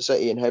up the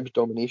City and Hibs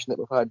domination that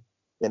we've had,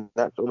 then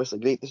that's obviously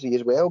great to see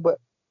as well. But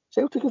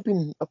Celtic have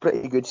been a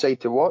pretty good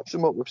side to watch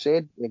from what we've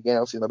said. Again,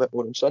 I'll see them a bit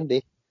more on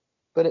Sunday.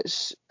 But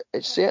it's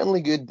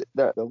certainly good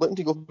that they're looking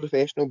to go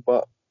professional,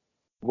 but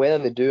whether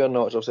they do or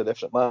not is obviously a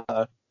different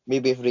matter.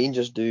 Maybe if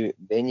Rangers do,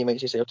 then you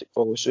might say Celtic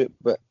follow suit.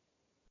 But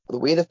the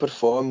way they've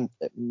performed,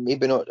 it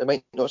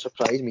might not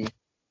surprise me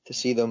to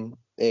see them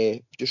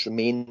just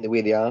remain the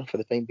way they are for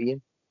the time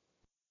being.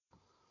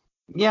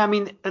 Yeah, I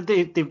mean,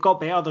 they've got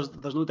better.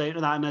 There's no doubt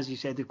of that. And as you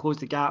said, they've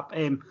closed the gap.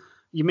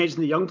 You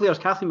mentioned the young players.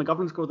 Kathleen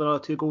McGovern scored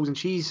another 2 goals, and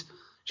she's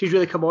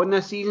really come on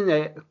this season.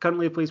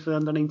 Currently plays for the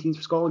under-19s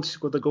for Scotland. She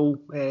scored a goal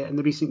in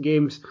the recent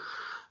games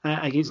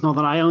against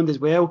Northern Ireland as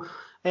well.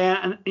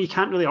 And you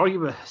can't really argue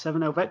with a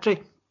 7-0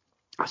 victory.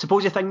 I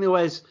suppose the thing though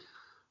is,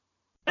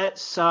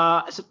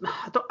 I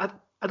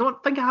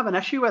don't think I have an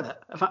issue with it.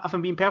 If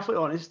I'm being perfectly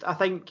honest, I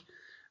think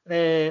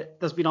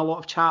there's been a lot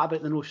of chat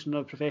about the notion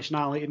of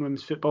professionality in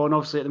women's football, and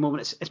obviously at the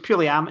moment it's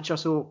purely amateur,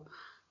 so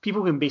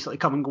people can basically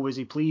come and go as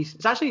they please.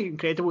 It's actually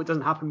incredible it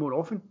doesn't happen more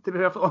often, to be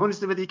perfectly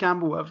honest with you,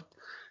 Campbell.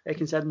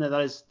 Considering that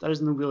there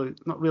is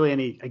not really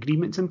any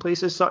agreements in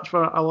place as such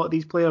for a lot of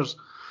these players.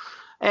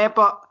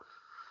 But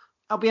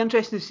I'll be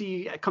interested to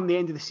see come the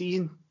end of the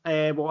season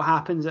what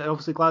happens.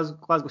 Obviously,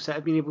 Glasgow City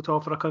have been able to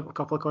offer a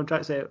couple of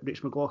contracts.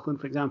 Rich McLaughlin,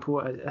 for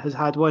example, has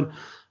had one.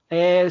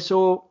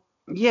 So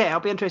yeah, I'll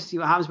be interested to see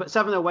what happens. But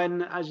 7-0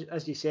 win,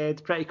 as you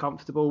said, pretty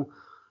comfortable.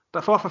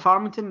 But for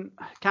Farmington,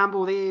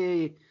 Campbell,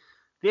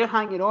 they're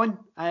hanging on,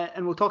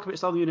 and we'll talk about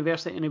Stirling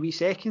University in a wee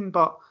second.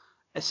 But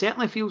it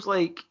certainly feels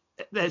like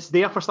it's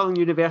there for Stirling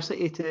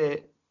University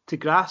to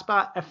grasp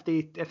at if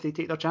they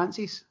take their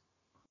chances.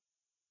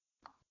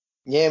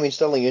 Yeah, I mean,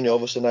 Stirling Uni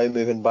obviously now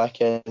moving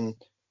back in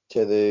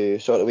to the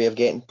sort of way of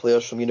getting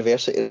players from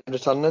university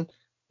returning,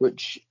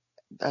 which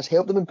has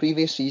helped them in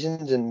previous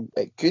seasons, and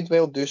it could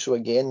well do so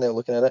again now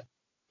looking at it.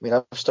 I mean,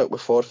 I've stuck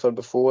with Forfar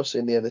before,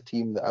 saying they're the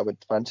team that I would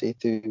fancy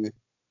to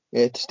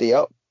stay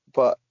up,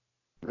 but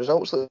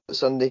results like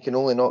Sunday can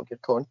only knock your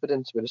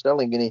confidence. With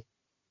Stirling Uni,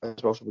 as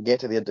well, so we'll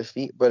get to their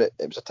defeat, but it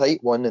was a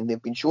tight one, and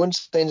they've been showing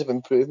signs of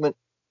improvement.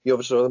 You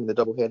obviously saw them in the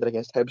double header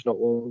against Hibs not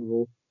long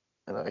ago,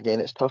 and again,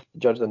 it's tough to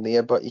judge them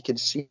there, but you can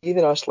see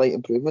there are slight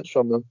improvements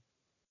from them.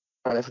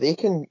 And if they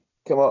can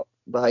come up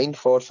behind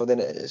Forfar, then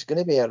it's going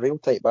to be a real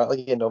tight battle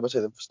again. Obviously,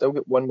 they've still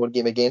got one more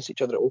game against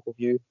each other at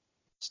Ochilview.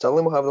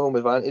 Stirling will have the home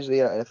advantage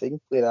there, and if they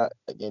can play that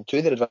again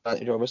to their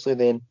advantage, obviously,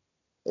 then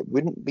it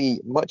wouldn't be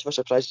much of a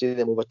surprise to see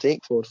them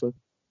overtake Forfar.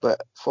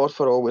 But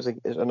Forfar always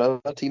is another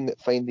team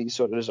that find these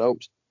sort of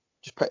results,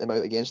 just pick them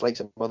out against like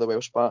some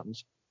Motherwell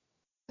Spartans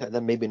that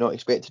they're maybe not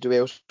expected to do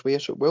elsewhere.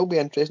 So it will be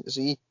interesting to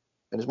see.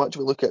 And as much as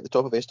we look at the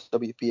top of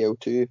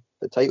SWPL2,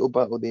 the title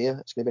battle there,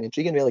 it's going to be an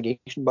intriguing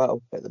relegation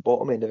battle at the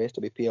bottom end of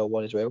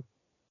SWPL1 as well.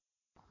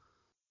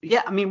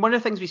 Yeah, I mean, one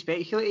of the things we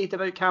speculated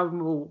about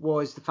Campbell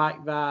was the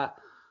fact that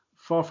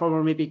Forfar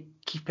were maybe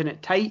keeping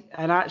it tight.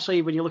 And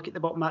actually, when you look at the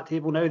bottom of that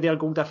table now, their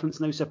goal difference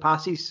now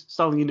surpasses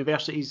Stirling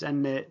University's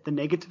in the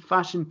negative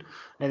fashion.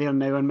 They are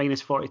now on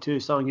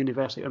 -42, Stirling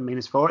University on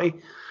 -40.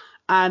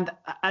 And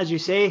as you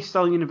say,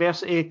 Stirling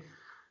University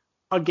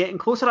are getting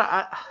closer.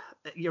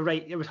 You're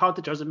right, it was hard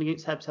to judge them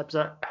against Hibs.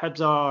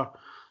 Hibs are,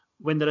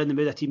 when they're in the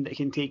mood, a team that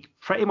can take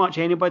pretty much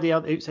anybody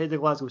outside of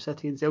Glasgow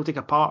City and Celtic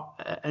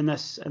apart in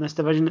this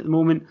division at the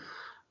moment.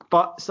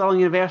 But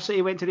Stirling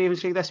University went to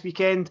Ravenscraig this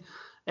weekend.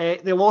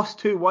 They lost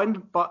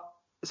 2-1, but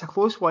it's a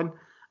close one.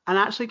 And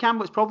actually,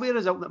 Campbell, it's probably a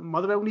result that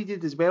Motherwell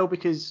needed as well,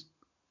 because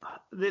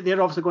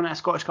they're obviously going to a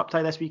Scottish Cup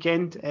tie this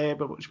weekend,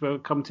 but which we'll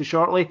come to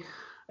shortly.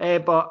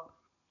 But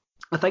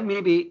I think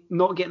maybe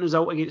not getting a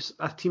result against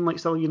a team like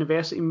Stirling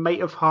University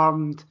might have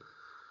harmed,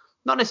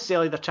 not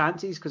necessarily their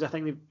chances, because I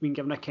think they've been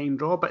given a kind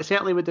draw, but it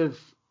certainly would have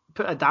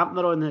put a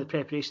dampener on the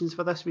preparations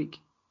for this week.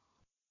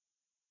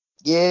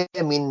 Yeah,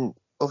 I mean,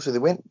 obviously they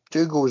went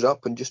 2 goals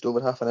up in just over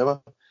half an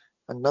hour.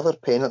 Another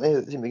penalty,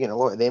 they seem to be getting a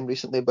lot of them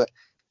recently, but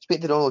speak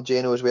to Donald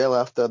Jeno as well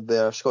after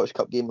their Scottish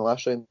Cup game the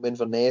last round in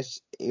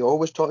Inverness. He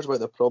always talks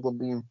about the problem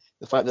being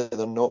the fact that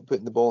they're not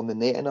putting the ball in the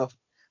net enough.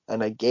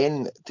 And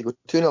again, to go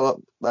 2-0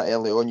 up that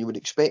early on, you would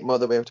expect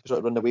Motherwell to sort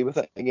of run away with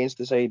it against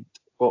the side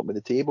bottom of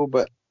the table,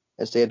 but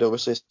instead,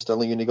 obviously,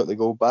 Stirling Uni got the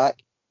goal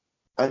back.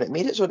 And it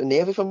made it sort of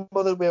nervy for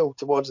Motherwell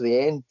towards the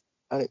end.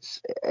 And it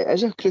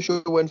is a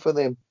crucial win for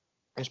them,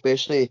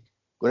 especially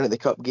going into the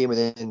cup game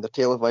and then the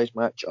televised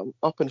match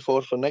up in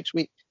Forfar next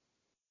week.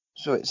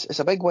 So it's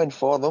a big win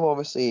for them.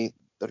 Obviously,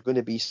 they're going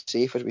to be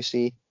safe, as we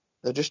say.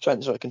 They're just trying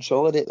to sort of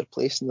consolidate their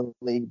place in the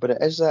league. But it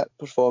is that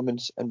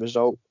performance and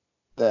result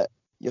that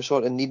you're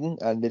sort of needing.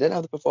 And they didn't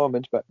have the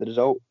performance, but the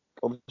result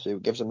obviously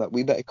gives them that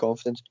wee bit of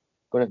confidence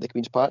going into the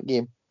Queen's Park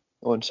game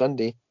on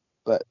Sunday.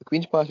 But the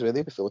Queen's Park, they'll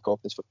be full of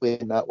confidence for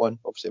playing that one.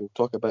 Obviously, we'll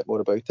talk a bit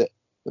more about it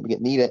when we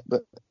get near it.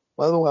 But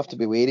Motherwell have to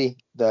be wary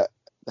that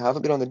they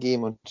haven't been on the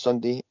game on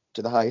Sunday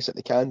to the highest that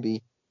they can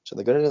be. So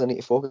they're going to really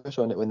need to focus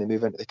on it when they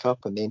move into the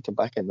Cup and then come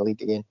back in the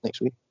league again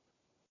next week.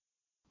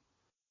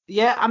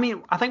 Yeah, I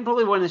mean, I think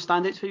probably one of the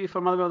standouts for you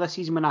for Motherwell this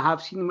season, when I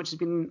have seen, which has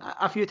been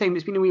a few times,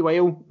 it's been a wee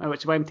while, which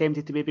is why I'm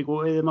tempted to maybe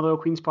go to the Motherwell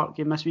Queen's Park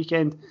game this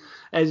weekend,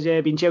 has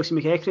been Chelsea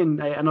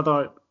McEachran,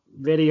 another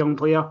very young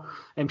player.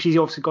 She's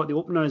obviously got the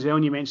opener as well,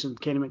 and you mentioned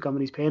Kenny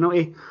Montgomery's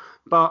penalty.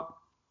 But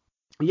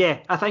yeah,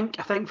 I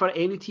think for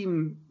any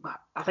team,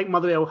 I think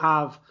Motherwell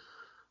have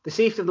the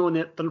safety of knowing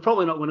that they're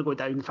probably not going to go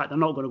down. In fact, they're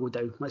not going to go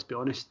down, let's be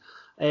honest.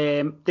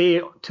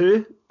 They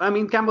too, I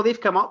mean, Campbell, they've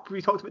come up.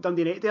 We talked about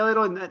Dundee United earlier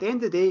on. At the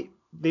end of the day,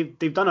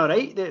 they've done all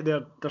right.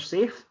 They're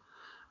safe.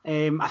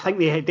 I think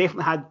they had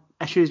definitely had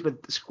issues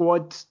with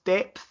squad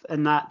depth,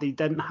 in that they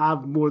didn't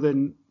have more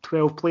than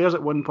 12 players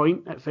at one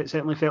point. It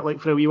certainly felt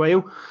like for a wee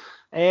while.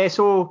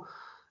 So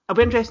it'll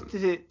be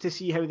interesting to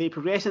see how they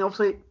progress. And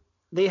obviously,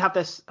 they have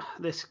this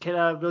kind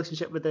of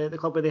relationship with the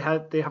club where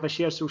they have a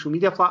shared social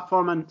media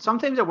platform. And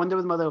sometimes I wonder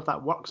with Motherwell if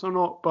that works or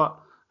not, but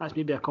that's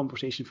maybe a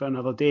conversation for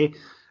another day.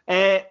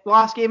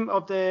 Last game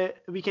of the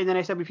weekend in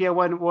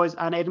SWPL1 was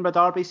an Edinburgh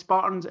derby,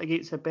 Spartans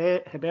against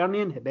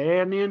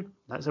Hibernian.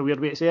 That's a weird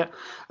way to say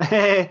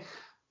it.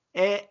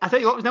 I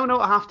think it was 0-0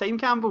 at half time,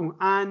 Campbell,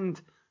 and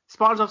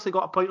Spartans obviously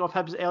got a point off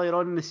Hibs earlier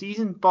on in the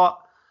season, but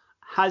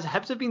has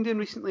Hibs have been doing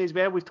recently as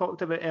well? We've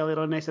talked about earlier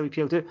on in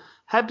SWPL2.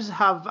 Hibs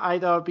have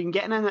either been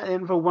getting in at the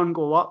interval 1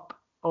 goal up,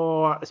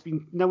 or it's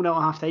been 0-0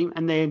 at half time,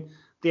 and then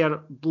they're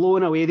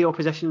blowing away the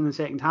opposition in the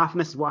second half,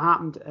 and this is what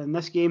happened in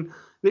this game.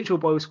 Rachel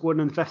Boyle scoring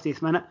in the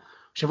 50th minute.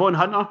 Siobhan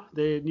Hunter,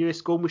 the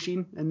newest goal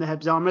machine in the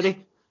Hibs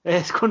armoury,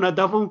 scoring a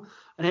double,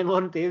 and then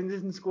Lauren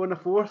Davidson scoring a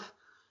fourth.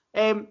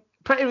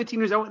 Pretty routine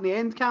result in the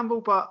end,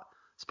 Campbell, but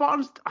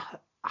Spartans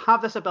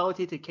have this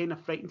ability to kind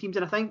of frighten teams,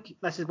 and I think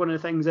this is one of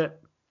the things that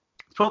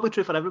it's probably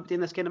true for everybody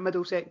in this kind of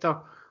middle sector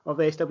of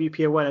the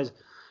SWPL, is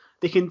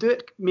they can do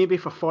it maybe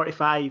for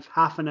 45,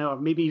 half an hour,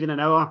 maybe even an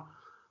hour,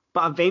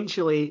 but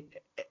eventually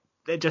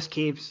it just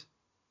caves.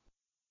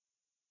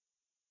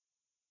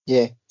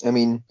 Yeah, I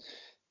mean,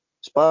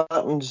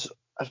 Spartans,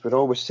 as we're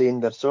always saying,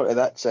 they're sort of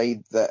that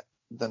side that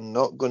they're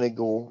not going to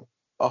go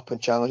up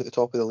and challenge at the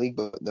top of the league,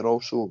 but they're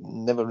also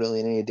never really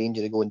in any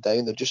danger of going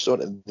down. They're just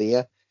sort of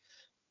there,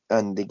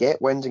 and they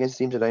get wins against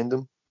teams around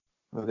them.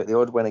 We've got the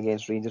odd win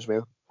against Rangers as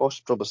well,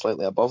 probably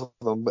slightly above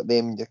them, but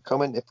then you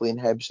come into playing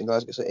Hibs and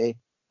Glasgow City,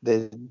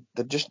 they're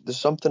just, there's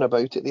something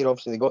about it there.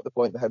 Obviously, they got the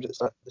point with Hibs at the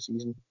start of the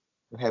season.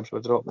 The Hibs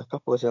were dropping a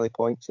couple of silly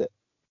points that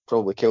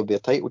probably killed their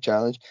title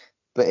challenge.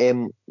 But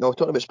no,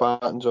 talking about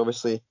Spartans,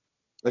 obviously,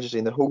 as you're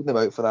saying, they're holding them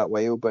out for that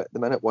while, but the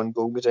minute one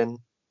goal goes in,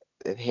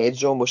 the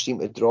heads almost seem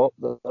to drop.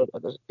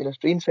 There's been a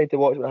strange side to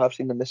watch what I have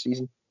seen them this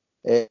season.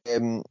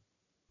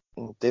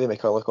 David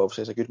McCulloch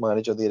obviously is a good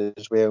manager there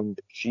as well,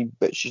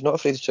 but she's not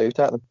afraid to shout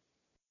at them.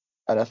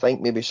 And I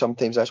think maybe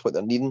sometimes that's what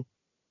they're needing,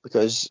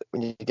 because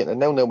when you get a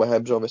 0-0 with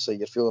Hibs, obviously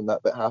you're feeling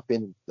that bit happy,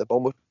 and they've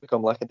almost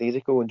become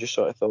lackadaisical and just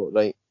sort of thought,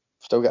 right,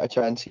 still got a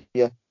chance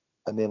here,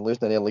 and then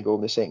losing an early goal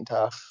in the second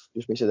half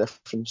just makes a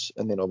difference.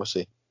 And then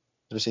obviously,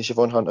 as we say,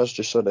 Siobhan Hunter's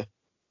just sort of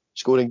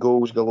scoring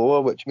goals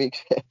galore, which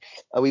makes it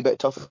a wee bit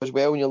tough as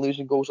well when you're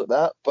losing goals like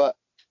that. But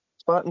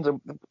Spartans,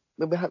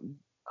 they'll be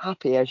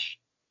happy-ish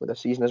with the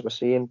season, as we're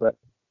saying, but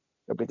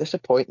it'll be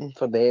disappointing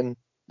for them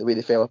the way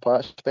they fell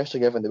apart, especially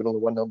given they were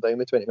only 1-0 down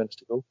with 20 minutes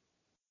to go.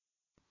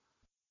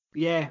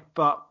 Yeah,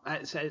 but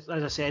as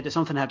I said, it's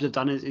something Hibs have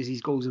done is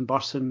these goals and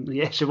bursts, and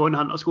yeah, Siobhan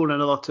Hunter scoring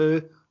another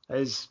two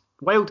is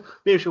wild.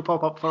 Maybe she'll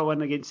pop up for a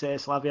win against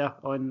Slavia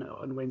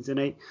on Wednesday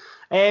night.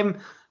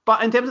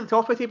 But in terms of the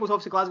top of the tables,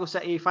 obviously Glasgow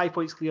City, 5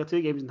 points clear,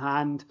 2 games in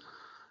hand,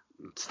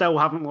 still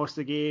haven't lost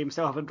a game,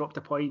 still haven't dropped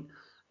a point.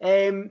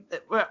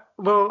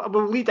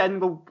 We'll lead in.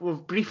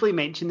 We'll briefly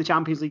mention the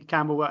Champions League,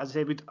 Campbell. As I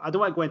said, I don't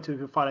want to go into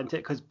too far into it,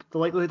 because the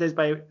likelihood is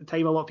by the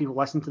time a lot of people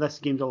listen to this,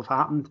 the games will have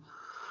happened.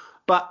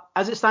 But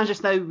as it stands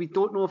just now, we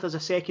don't know if there's a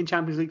second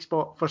Champions League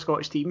spot for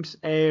Scottish teams.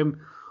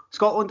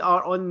 Scotland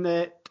are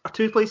are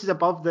 2 places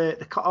above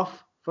the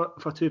cut-off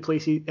for 2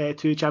 places,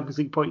 2 Champions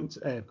League points,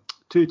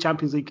 2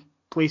 Champions League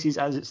places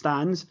as it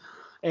stands.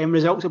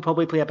 Results will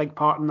probably play a big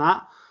part in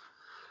that.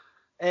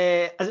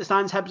 As it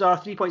stands, Hibs are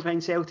 3 points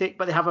behind Celtic,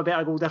 but they have a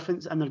better goal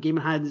difference, and their game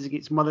in hand is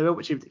against Motherwell,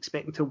 which you would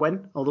expect them to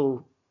win,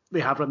 although they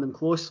have run them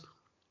close.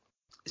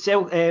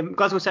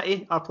 Glasgow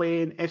City are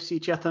playing FC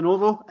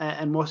Chertanovo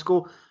in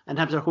Moscow, and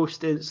Hibs are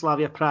hosting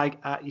Slavia Prague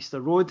at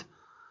Easter Road.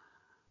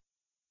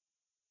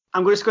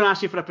 I'm just going to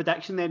ask you for a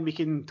prediction, then we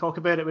can talk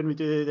about it when we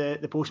do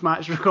the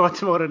post-match record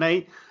tomorrow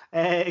night.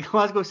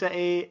 Glasgow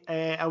City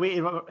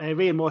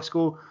away in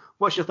Moscow.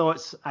 What's your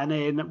thoughts? And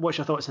then what's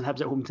your thoughts on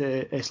Hibs at home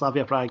to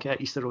Slavia Prague at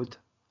Easter Road?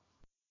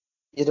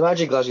 You'd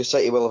imagine Glasgow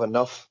City will have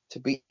enough to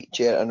beat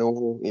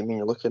Chertanovo. I mean,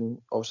 you're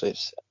looking, obviously,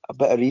 it's a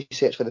bit of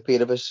research for the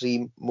pair of us to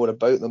see more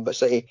about them, but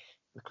City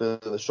are clearly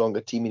the stronger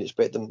team. You'd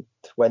expect them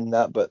to win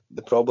that, but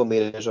the problem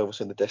there is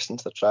obviously the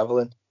distance they're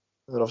travelling.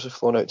 They're obviously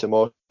flown out to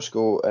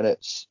Moscow, and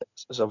it's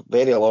a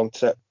very long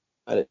trip,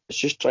 and it's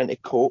just trying to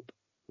cope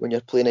when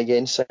you're playing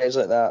against sides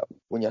like that,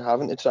 when you're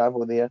having to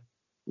travel there.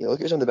 You look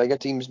at some of the bigger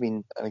teams. I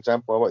mean, an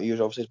example I want to use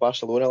obviously is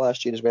Barcelona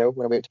last year as well,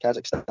 when I went to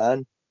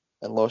Kazakhstan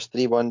and lost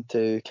 3-1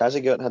 to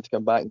Kazakh and had to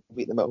come back and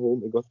beat them at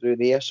home to go through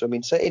there. So, I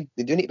mean, City,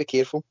 they do need to be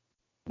careful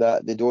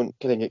that they don't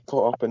kind of get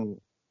caught up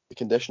in the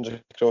conditions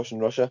across in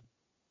Russia.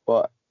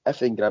 But if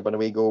they can grab an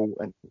away goal,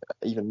 and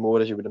even more,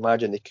 as you would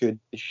imagine, they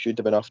should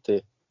have enough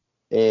to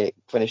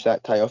finish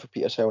that tie off at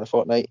Petershill in a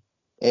fortnight.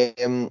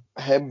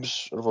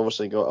 Hibs have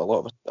obviously got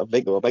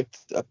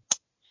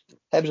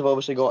Hibs have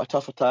obviously got a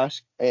tougher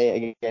task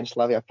against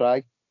Slavia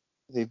Prague.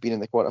 They've been in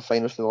the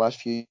quarter-finals for the last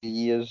few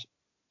years.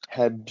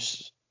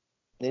 Hibs,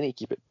 they need to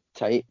keep it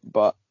tight,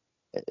 but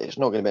it's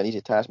not going to be an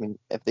easy task. I mean,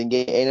 if they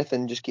get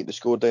anything, just keep the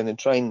score down and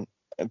try and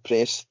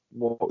impress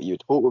what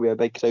you'd hope will be a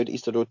big crowd at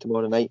Easter Road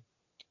tomorrow night,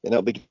 and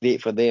that'll be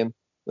great for them.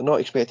 They're not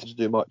expected to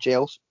do much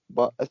else,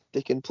 but if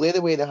they can play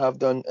the way they have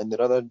done in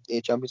their other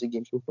Champions League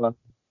games so far,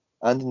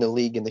 and in the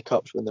league and the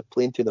cups when they're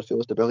playing to their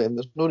fullest ability, and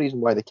there's no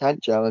reason why they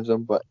can't challenge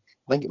them, but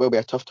I think it will be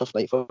a tough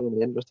night for them in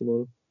the end of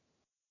tomorrow.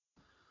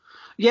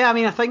 Yeah, I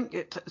mean, I think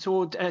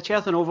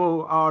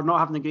Chertanovo are not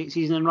having a great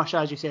season in Russia.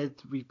 As you said,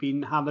 we've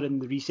been hammering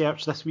the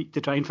research this week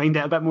to try and find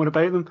out a bit more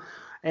about them.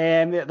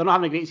 They're not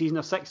having a great season.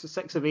 They're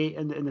 6 of 8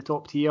 in the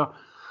top tier.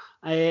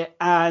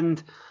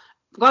 And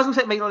Glasgow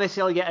City might not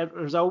necessarily get a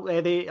result.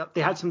 They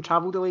had some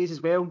travel delays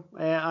as well,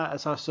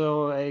 as I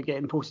saw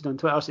getting posted on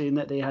Twitter saying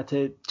that they had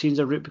to change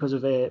their route because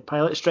of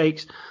pilot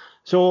strikes.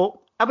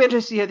 So I'll be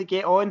interested to see how they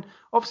get on.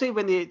 Obviously,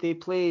 when they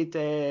played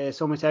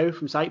Somitau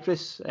from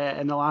Cyprus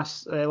in the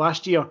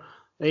last year,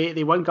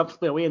 They won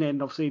comfortably away and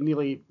then obviously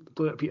nearly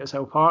blew it at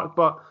Petershill Park.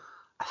 But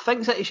I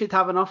think City should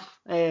have enough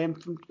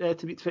to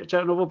beat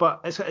Charlton,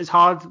 but it's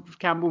hard for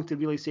Campbell to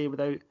really say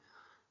without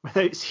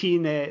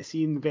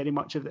seeing very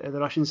much of the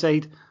Russian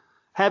side.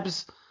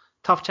 Hibs,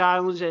 tough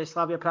challenge.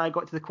 Slavia Prague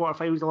got to the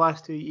quarterfinals the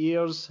last 2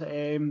 years.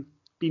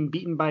 Been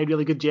beaten by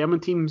really good German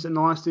teams in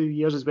the last 2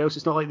 years as well, so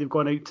it's not like they've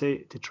gone out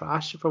to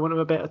trash, for want of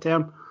a better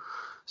term.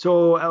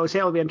 So it'll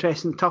certainly be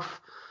interesting.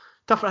 Tough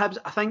for Hibs.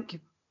 I think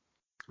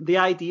the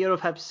idea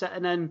of Hibs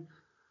sitting in,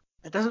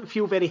 it doesn't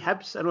feel very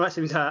Hibs. I know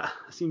that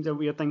seems a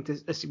weird thing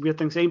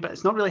to say, but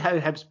it's not really how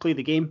Hibs play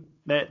the game.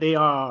 They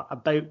are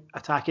about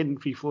attacking,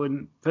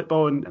 free-flowing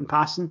football and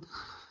passing.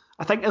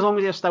 I think as long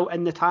as they're still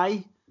in the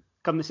tie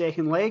come the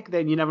second leg,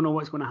 then you never know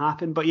what's going to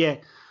happen. But yeah,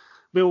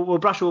 we'll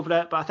brush over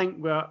it. But I think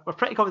we're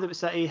pretty confident with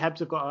City. Hibs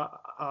have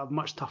got a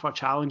much tougher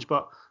challenge,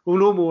 but we'll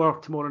know more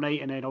tomorrow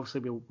night, and then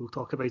obviously we'll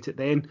talk about it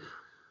then.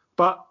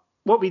 But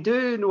what we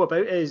do know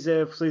about is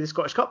obviously the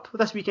Scottish Cup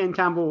this weekend,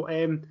 Campbell.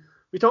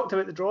 We talked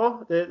about the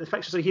draw. The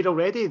fixtures are here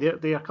already.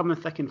 They are coming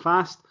thick and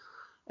fast.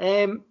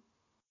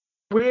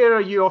 Where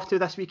are you off to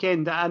this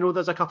weekend? I know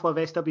there's a couple of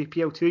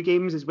SWPL2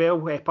 games as well,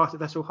 part of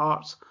Thistle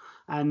Hearts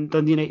and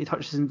Dundee United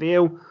Hutchison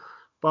Vale.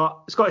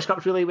 But Scottish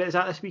Cup's really where it's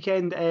at this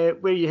weekend. Where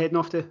are you heading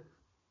off to?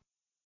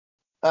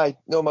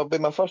 It'll be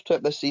my first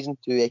trip this season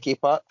to K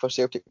Park for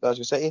Celtic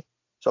Glasgow City.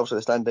 It's obviously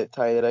the standout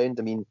tie around.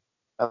 I mean,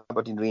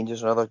 Aberdeen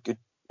Rangers, another good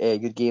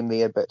game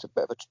there, but it's a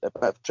bit of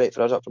a threat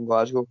for us up from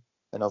Glasgow.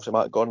 And obviously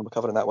Mark Gordon will be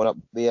covering that one up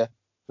there.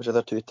 There's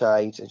other two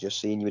ties, as you're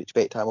saying, you would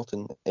expect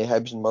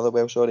Hibs and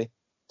Motherwell,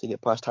 to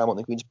get past Hamilton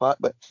and Queen's Park.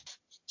 But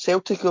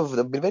Celtic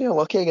they've been very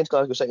unlucky against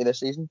Glasgow City this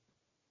season.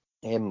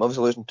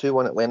 Obviously losing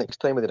 2-1 at Lennox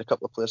time, where they had a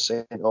couple of players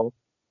sent off.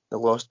 They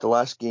lost the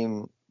last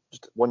game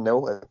just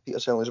 1-0 at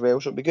Petershill as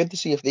well. So it'd be good to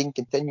see if they can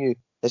continue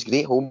this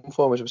great home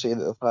form, as we say,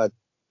 that they've had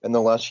in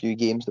the last few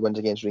games, the wins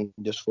against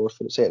Rangers,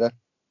 Forfeit, etc.,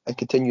 and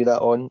continue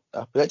that on.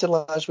 I predicted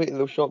last week that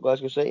they'll shock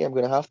Glasgow City. I'm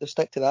going to have to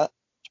stick to that,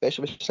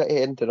 especially with City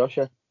heading to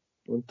Russia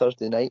on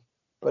Thursday night.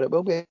 But it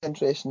will be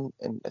interesting,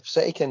 and if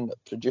City can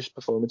produce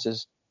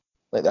performances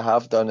like they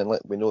have done and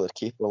like we know they're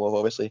capable of,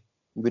 obviously,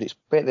 you would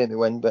expect them to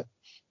win. But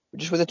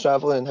just with the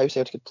travelling and how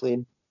Celtic are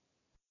playing,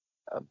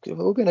 it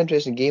will be an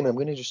interesting game, and I'm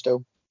going to just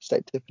still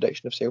stick to the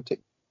prediction of Celtic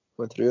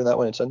going through on that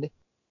one on Sunday.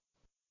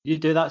 You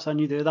do that, son,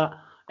 you do that.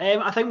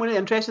 I think one of the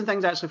interesting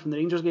things actually from the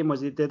Rangers game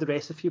was they did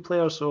rest a few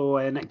players. So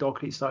Nick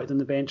Docherty started on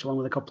the bench along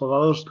with a couple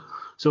of others.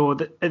 So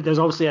there's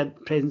obviously a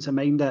presence of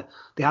mind that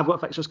they have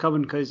got fixtures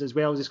coming, because as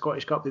well as the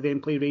Scottish Cup, they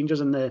then play Rangers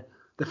in the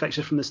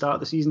fixtures from the start of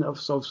the season. That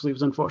obviously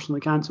was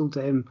unfortunately cancelled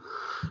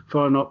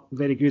for not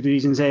very good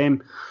reasons.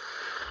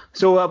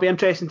 So it'll be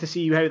interesting to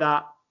see how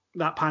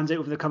that pans out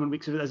over the coming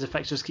weeks as the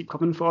fixtures keep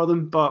coming for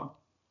them. But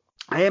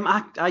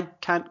I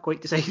can't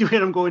quite decide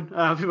where I'm going.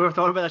 We were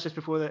talking about this just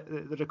before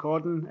the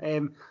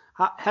recording.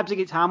 Hibs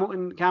against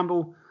Hamilton,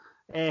 Campbell.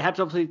 Hibs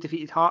obviously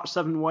defeated Hearts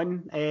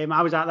 7-1.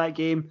 I was at that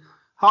game.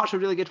 Hearts were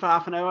really good for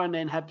half an hour, and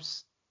then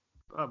Hibs,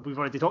 we've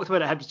already talked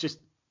about it, Hibs just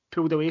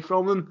pulled away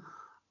from them.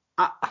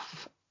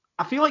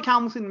 I feel like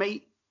Hamilton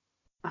might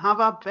have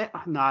a bit...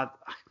 Nah,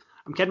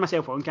 I'm kidding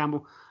myself on,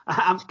 Campbell.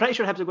 I'm pretty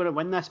sure Hibs are going to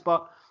win this,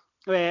 but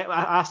I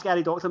asked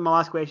Gary Doctor, my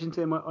last question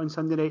to him on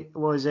Sunday night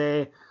was...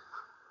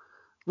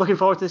 looking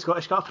forward to the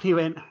Scottish Cup, and he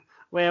went,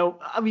 well,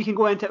 we can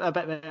go into it a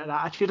bit of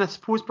that attitude. I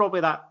suppose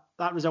probably that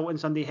result on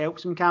Sunday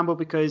helps him, Campbell,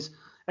 because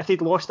if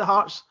they'd lost to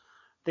Hearts,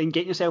 then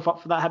getting yourself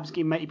up for that Hibs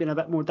game might have been a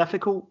bit more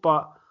difficult.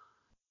 But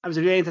it was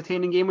a really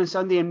entertaining game on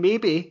Sunday, and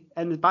maybe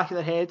in the back of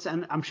their heads,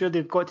 and I'm sure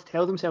they've got to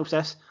tell themselves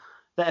this,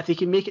 that if they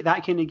can make it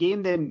that kind of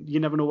game, then you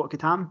never know what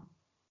could happen.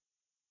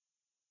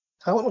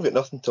 Hamilton have got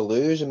nothing to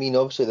lose. I mean,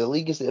 obviously the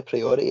league is their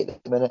priority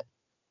at the minute,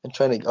 and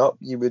trying to get up,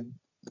 you would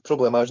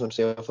probably imagine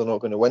themselves they're not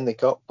going to win the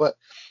cup, but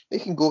they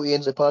can go to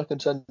Ainslie Park on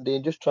Sunday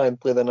and just try and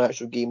play their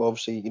natural game.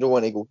 Obviously, you don't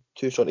want to go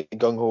too sort of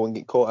gung-ho and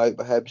get caught out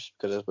by Hibs,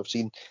 because as we've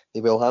seen,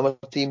 they will hammer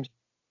teams.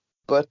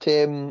 But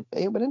it'll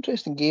be an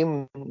interesting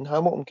game.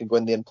 Hamilton can go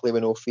in there and play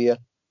with no fear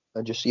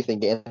and just see if they can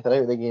get anything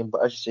out of the game.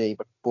 But as you say,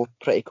 we're both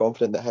pretty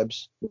confident that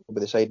Hibs will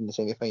be the side in the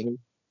semi-final.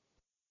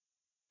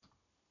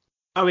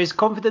 I was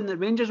confident that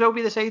Rangers will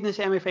be the side in the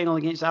semi-final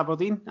against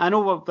Aberdeen. I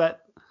know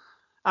that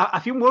I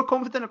feel more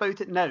confident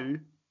about it now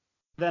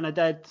than I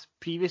did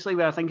previously,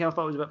 where I thought it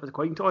was a bit of a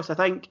coin toss. I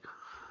think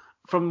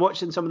from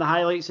watching some of the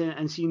highlights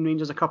and seeing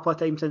Rangers a couple of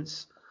times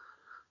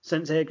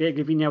since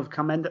Gregory Vigna have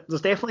come in,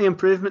 there's definitely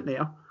improvement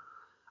there.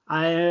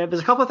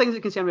 There's a couple of things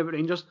that concern me about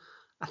Rangers.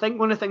 I think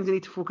one of the things they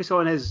need to focus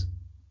on is,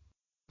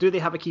 do they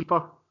have a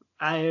keeper?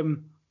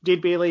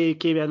 Jade Bailey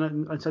came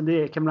in on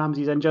Sunday. Kim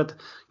Ramsey's injured.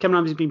 Kim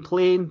Ramsey's been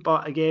playing,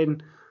 but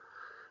again,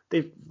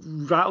 they've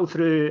rattled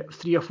through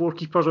 3 or 4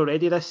 keepers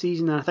already this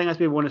season, and I think that's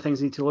maybe one of the things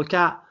they need to look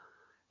at.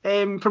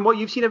 From what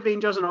you've seen of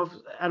Rangers, and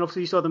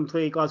obviously you saw them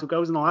play Glasgow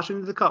Girls in the last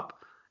round of the Cup,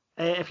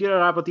 if you're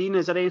at Aberdeen,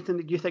 is there anything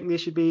that you think they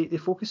should be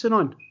focusing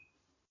on?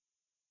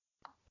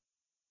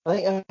 I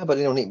think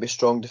Aberdeen will need to be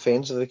strong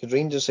defensively, because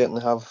Rangers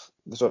certainly have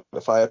the sort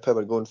of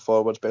firepower going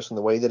forward, especially in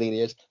the wider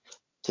areas,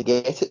 to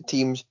get at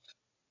teams.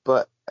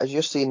 But as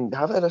you're saying, they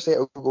haven't had a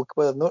settled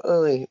goalkeeper. They've not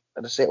really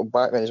had a settled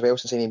backman as well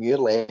since Amy Muir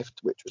left,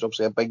 which was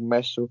obviously a big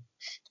miss. So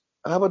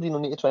Aberdeen will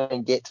need to try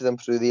and get to them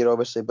through there,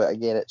 obviously. But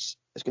again, it's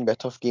going to be a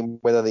tough game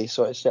whether they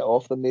sort of set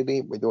off them.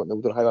 Maybe we don't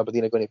know how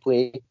Aberdeen are going to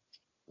play.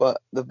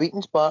 But they've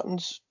beaten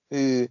Spartans,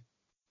 who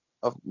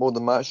have more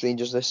than matched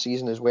Rangers this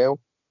season as well.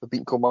 They've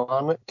beaten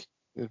Kilmarnock,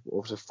 who've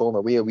obviously fallen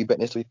away a wee bit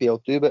in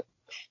SWPL2. But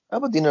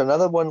Aberdeen are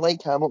another one,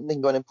 like Hamilton, they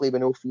can go in and play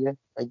with no fear.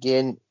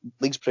 Again,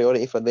 league's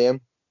priority for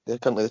them. They're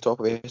currently at the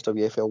top of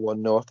SWFL1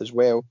 North as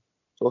well.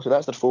 So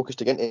that's their focus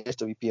to get into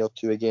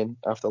SWPL2 again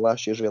after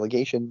last year's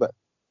relegation. But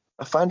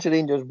I fancy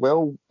Rangers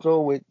will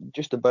probably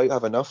just about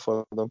have enough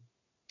for them.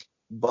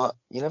 But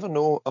you never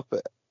know up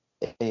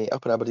in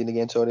Aberdeen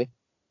again, sorry.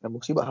 And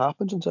we'll see what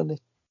happens on Sunday.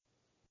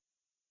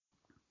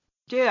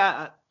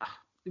 Yeah,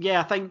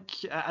 I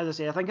think, as I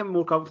say, I think I'm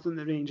more confident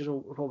that Rangers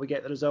will probably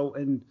get the result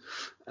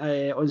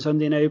on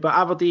Sunday now. But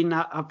Aberdeen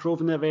have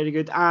proven they're very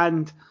good.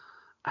 And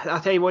I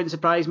tell you what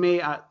surprised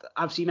me.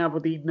 I've seen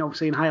Aberdeen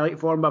obviously in highlight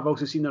form, but I've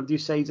also seen their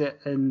reduced sides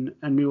in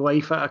real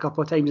life a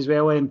couple of times as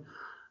well, and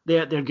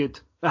they're good.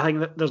 I think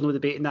that there's no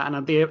debate in that,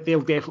 and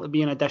they'll definitely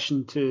be an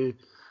addition to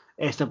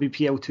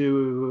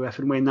SWPL2 if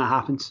and when that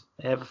happens,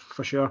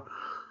 for sure.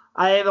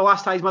 The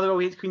last ties Motherwell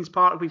against Queen's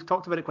Park, we've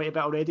talked about it quite a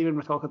bit already when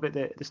we're talking about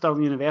the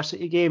Stirling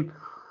University game.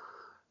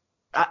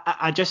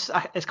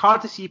 It's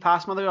hard to see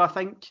past Motherwell. I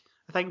think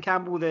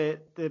Campbell,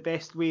 the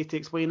best way to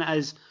explain it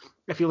is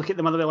if you look at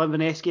the Motherwell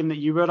Inverness game that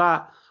you were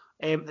at,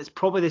 it's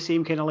probably the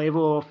same kind of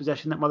level of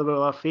opposition that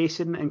Motherwell are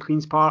facing in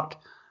Queen's Park.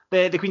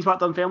 The Queen's Park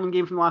Dunfermline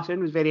game from last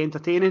round was very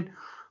entertaining,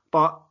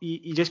 but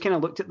you just kind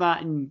of looked at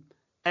that and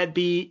I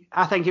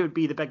think it would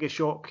be the biggest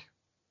shock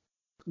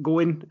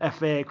going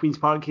if Queen's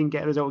Park can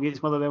get a result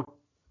against Motherwell.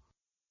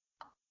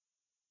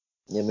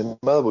 Yeah, I mean,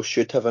 Motherwell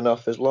should have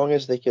enough as long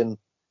as they can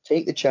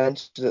take the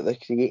chances that they're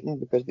creating,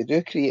 because they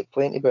do create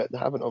plenty, but they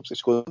haven't obviously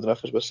scored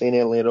enough, as we were saying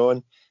earlier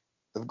on.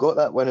 They've got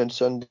that win on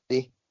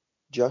Sunday.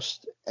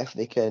 Just if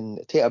they can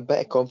take a bit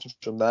of confidence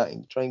from that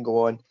and try and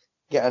go on,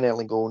 get an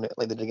early goal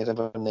like they did against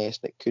Inverness,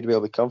 it could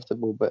well be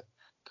comfortable. But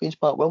Queen's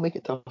Park will make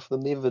it tough for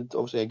them. They've had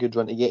obviously a good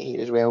run to get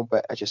here as well,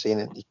 but as you're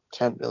saying, you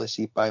can't really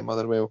see by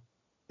Motherwell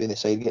being the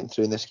side getting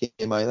through in this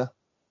game either.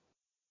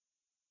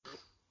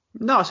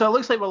 No, so it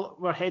looks like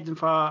we're heading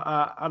for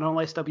an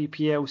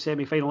all-SWPL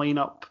semi-final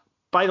lineup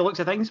by the looks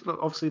of things, but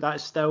obviously that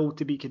is still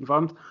to be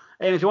confirmed.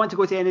 And if you want to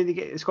go to any of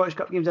the Scottish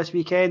Cup games this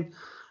weekend,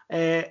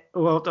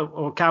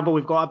 or Campbell,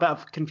 we've got a bit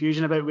of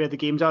confusion about where the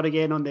games are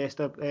again on the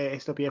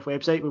SWPF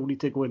website. We'll need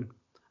to go and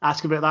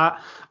ask about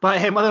that.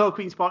 But Motherwell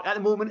Queen's Park at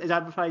the moment is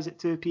advertised at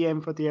 2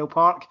 p.m. for Dale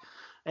Park.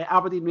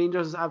 Aberdeen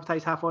Rangers is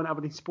advertised half on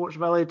Aberdeen Sports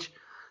Village.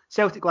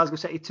 Celtic Glasgow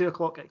City 2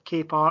 o'clock at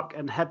K Park,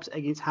 and Hibs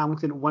against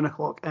Hamilton 1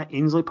 o'clock at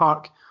Ainsley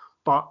Park.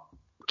 But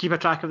keep a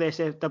track of the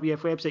SWF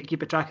website,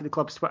 keep a track of the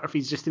club's Twitter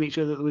feeds just to make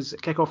sure that those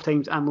kick-off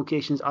times and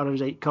locations are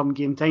right come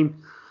game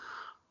time.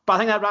 But I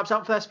think that wraps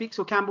up for this week.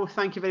 So Campbell,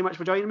 thank you very much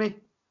for joining me.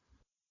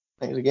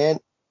 Thanks again.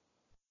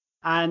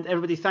 And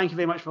everybody, thank you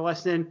very much for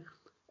listening.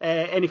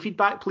 Any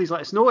feedback, please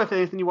let us know. If there's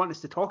anything you want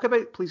us to talk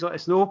about, please let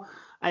us know.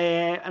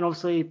 And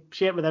obviously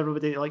share it with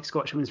everybody that likes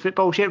Scottish women's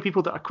football. Share it with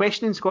people that are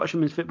questioning Scottish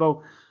women's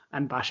football,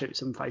 and bash out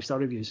some 5-star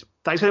reviews.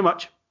 Thanks very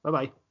much.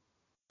 Bye-bye.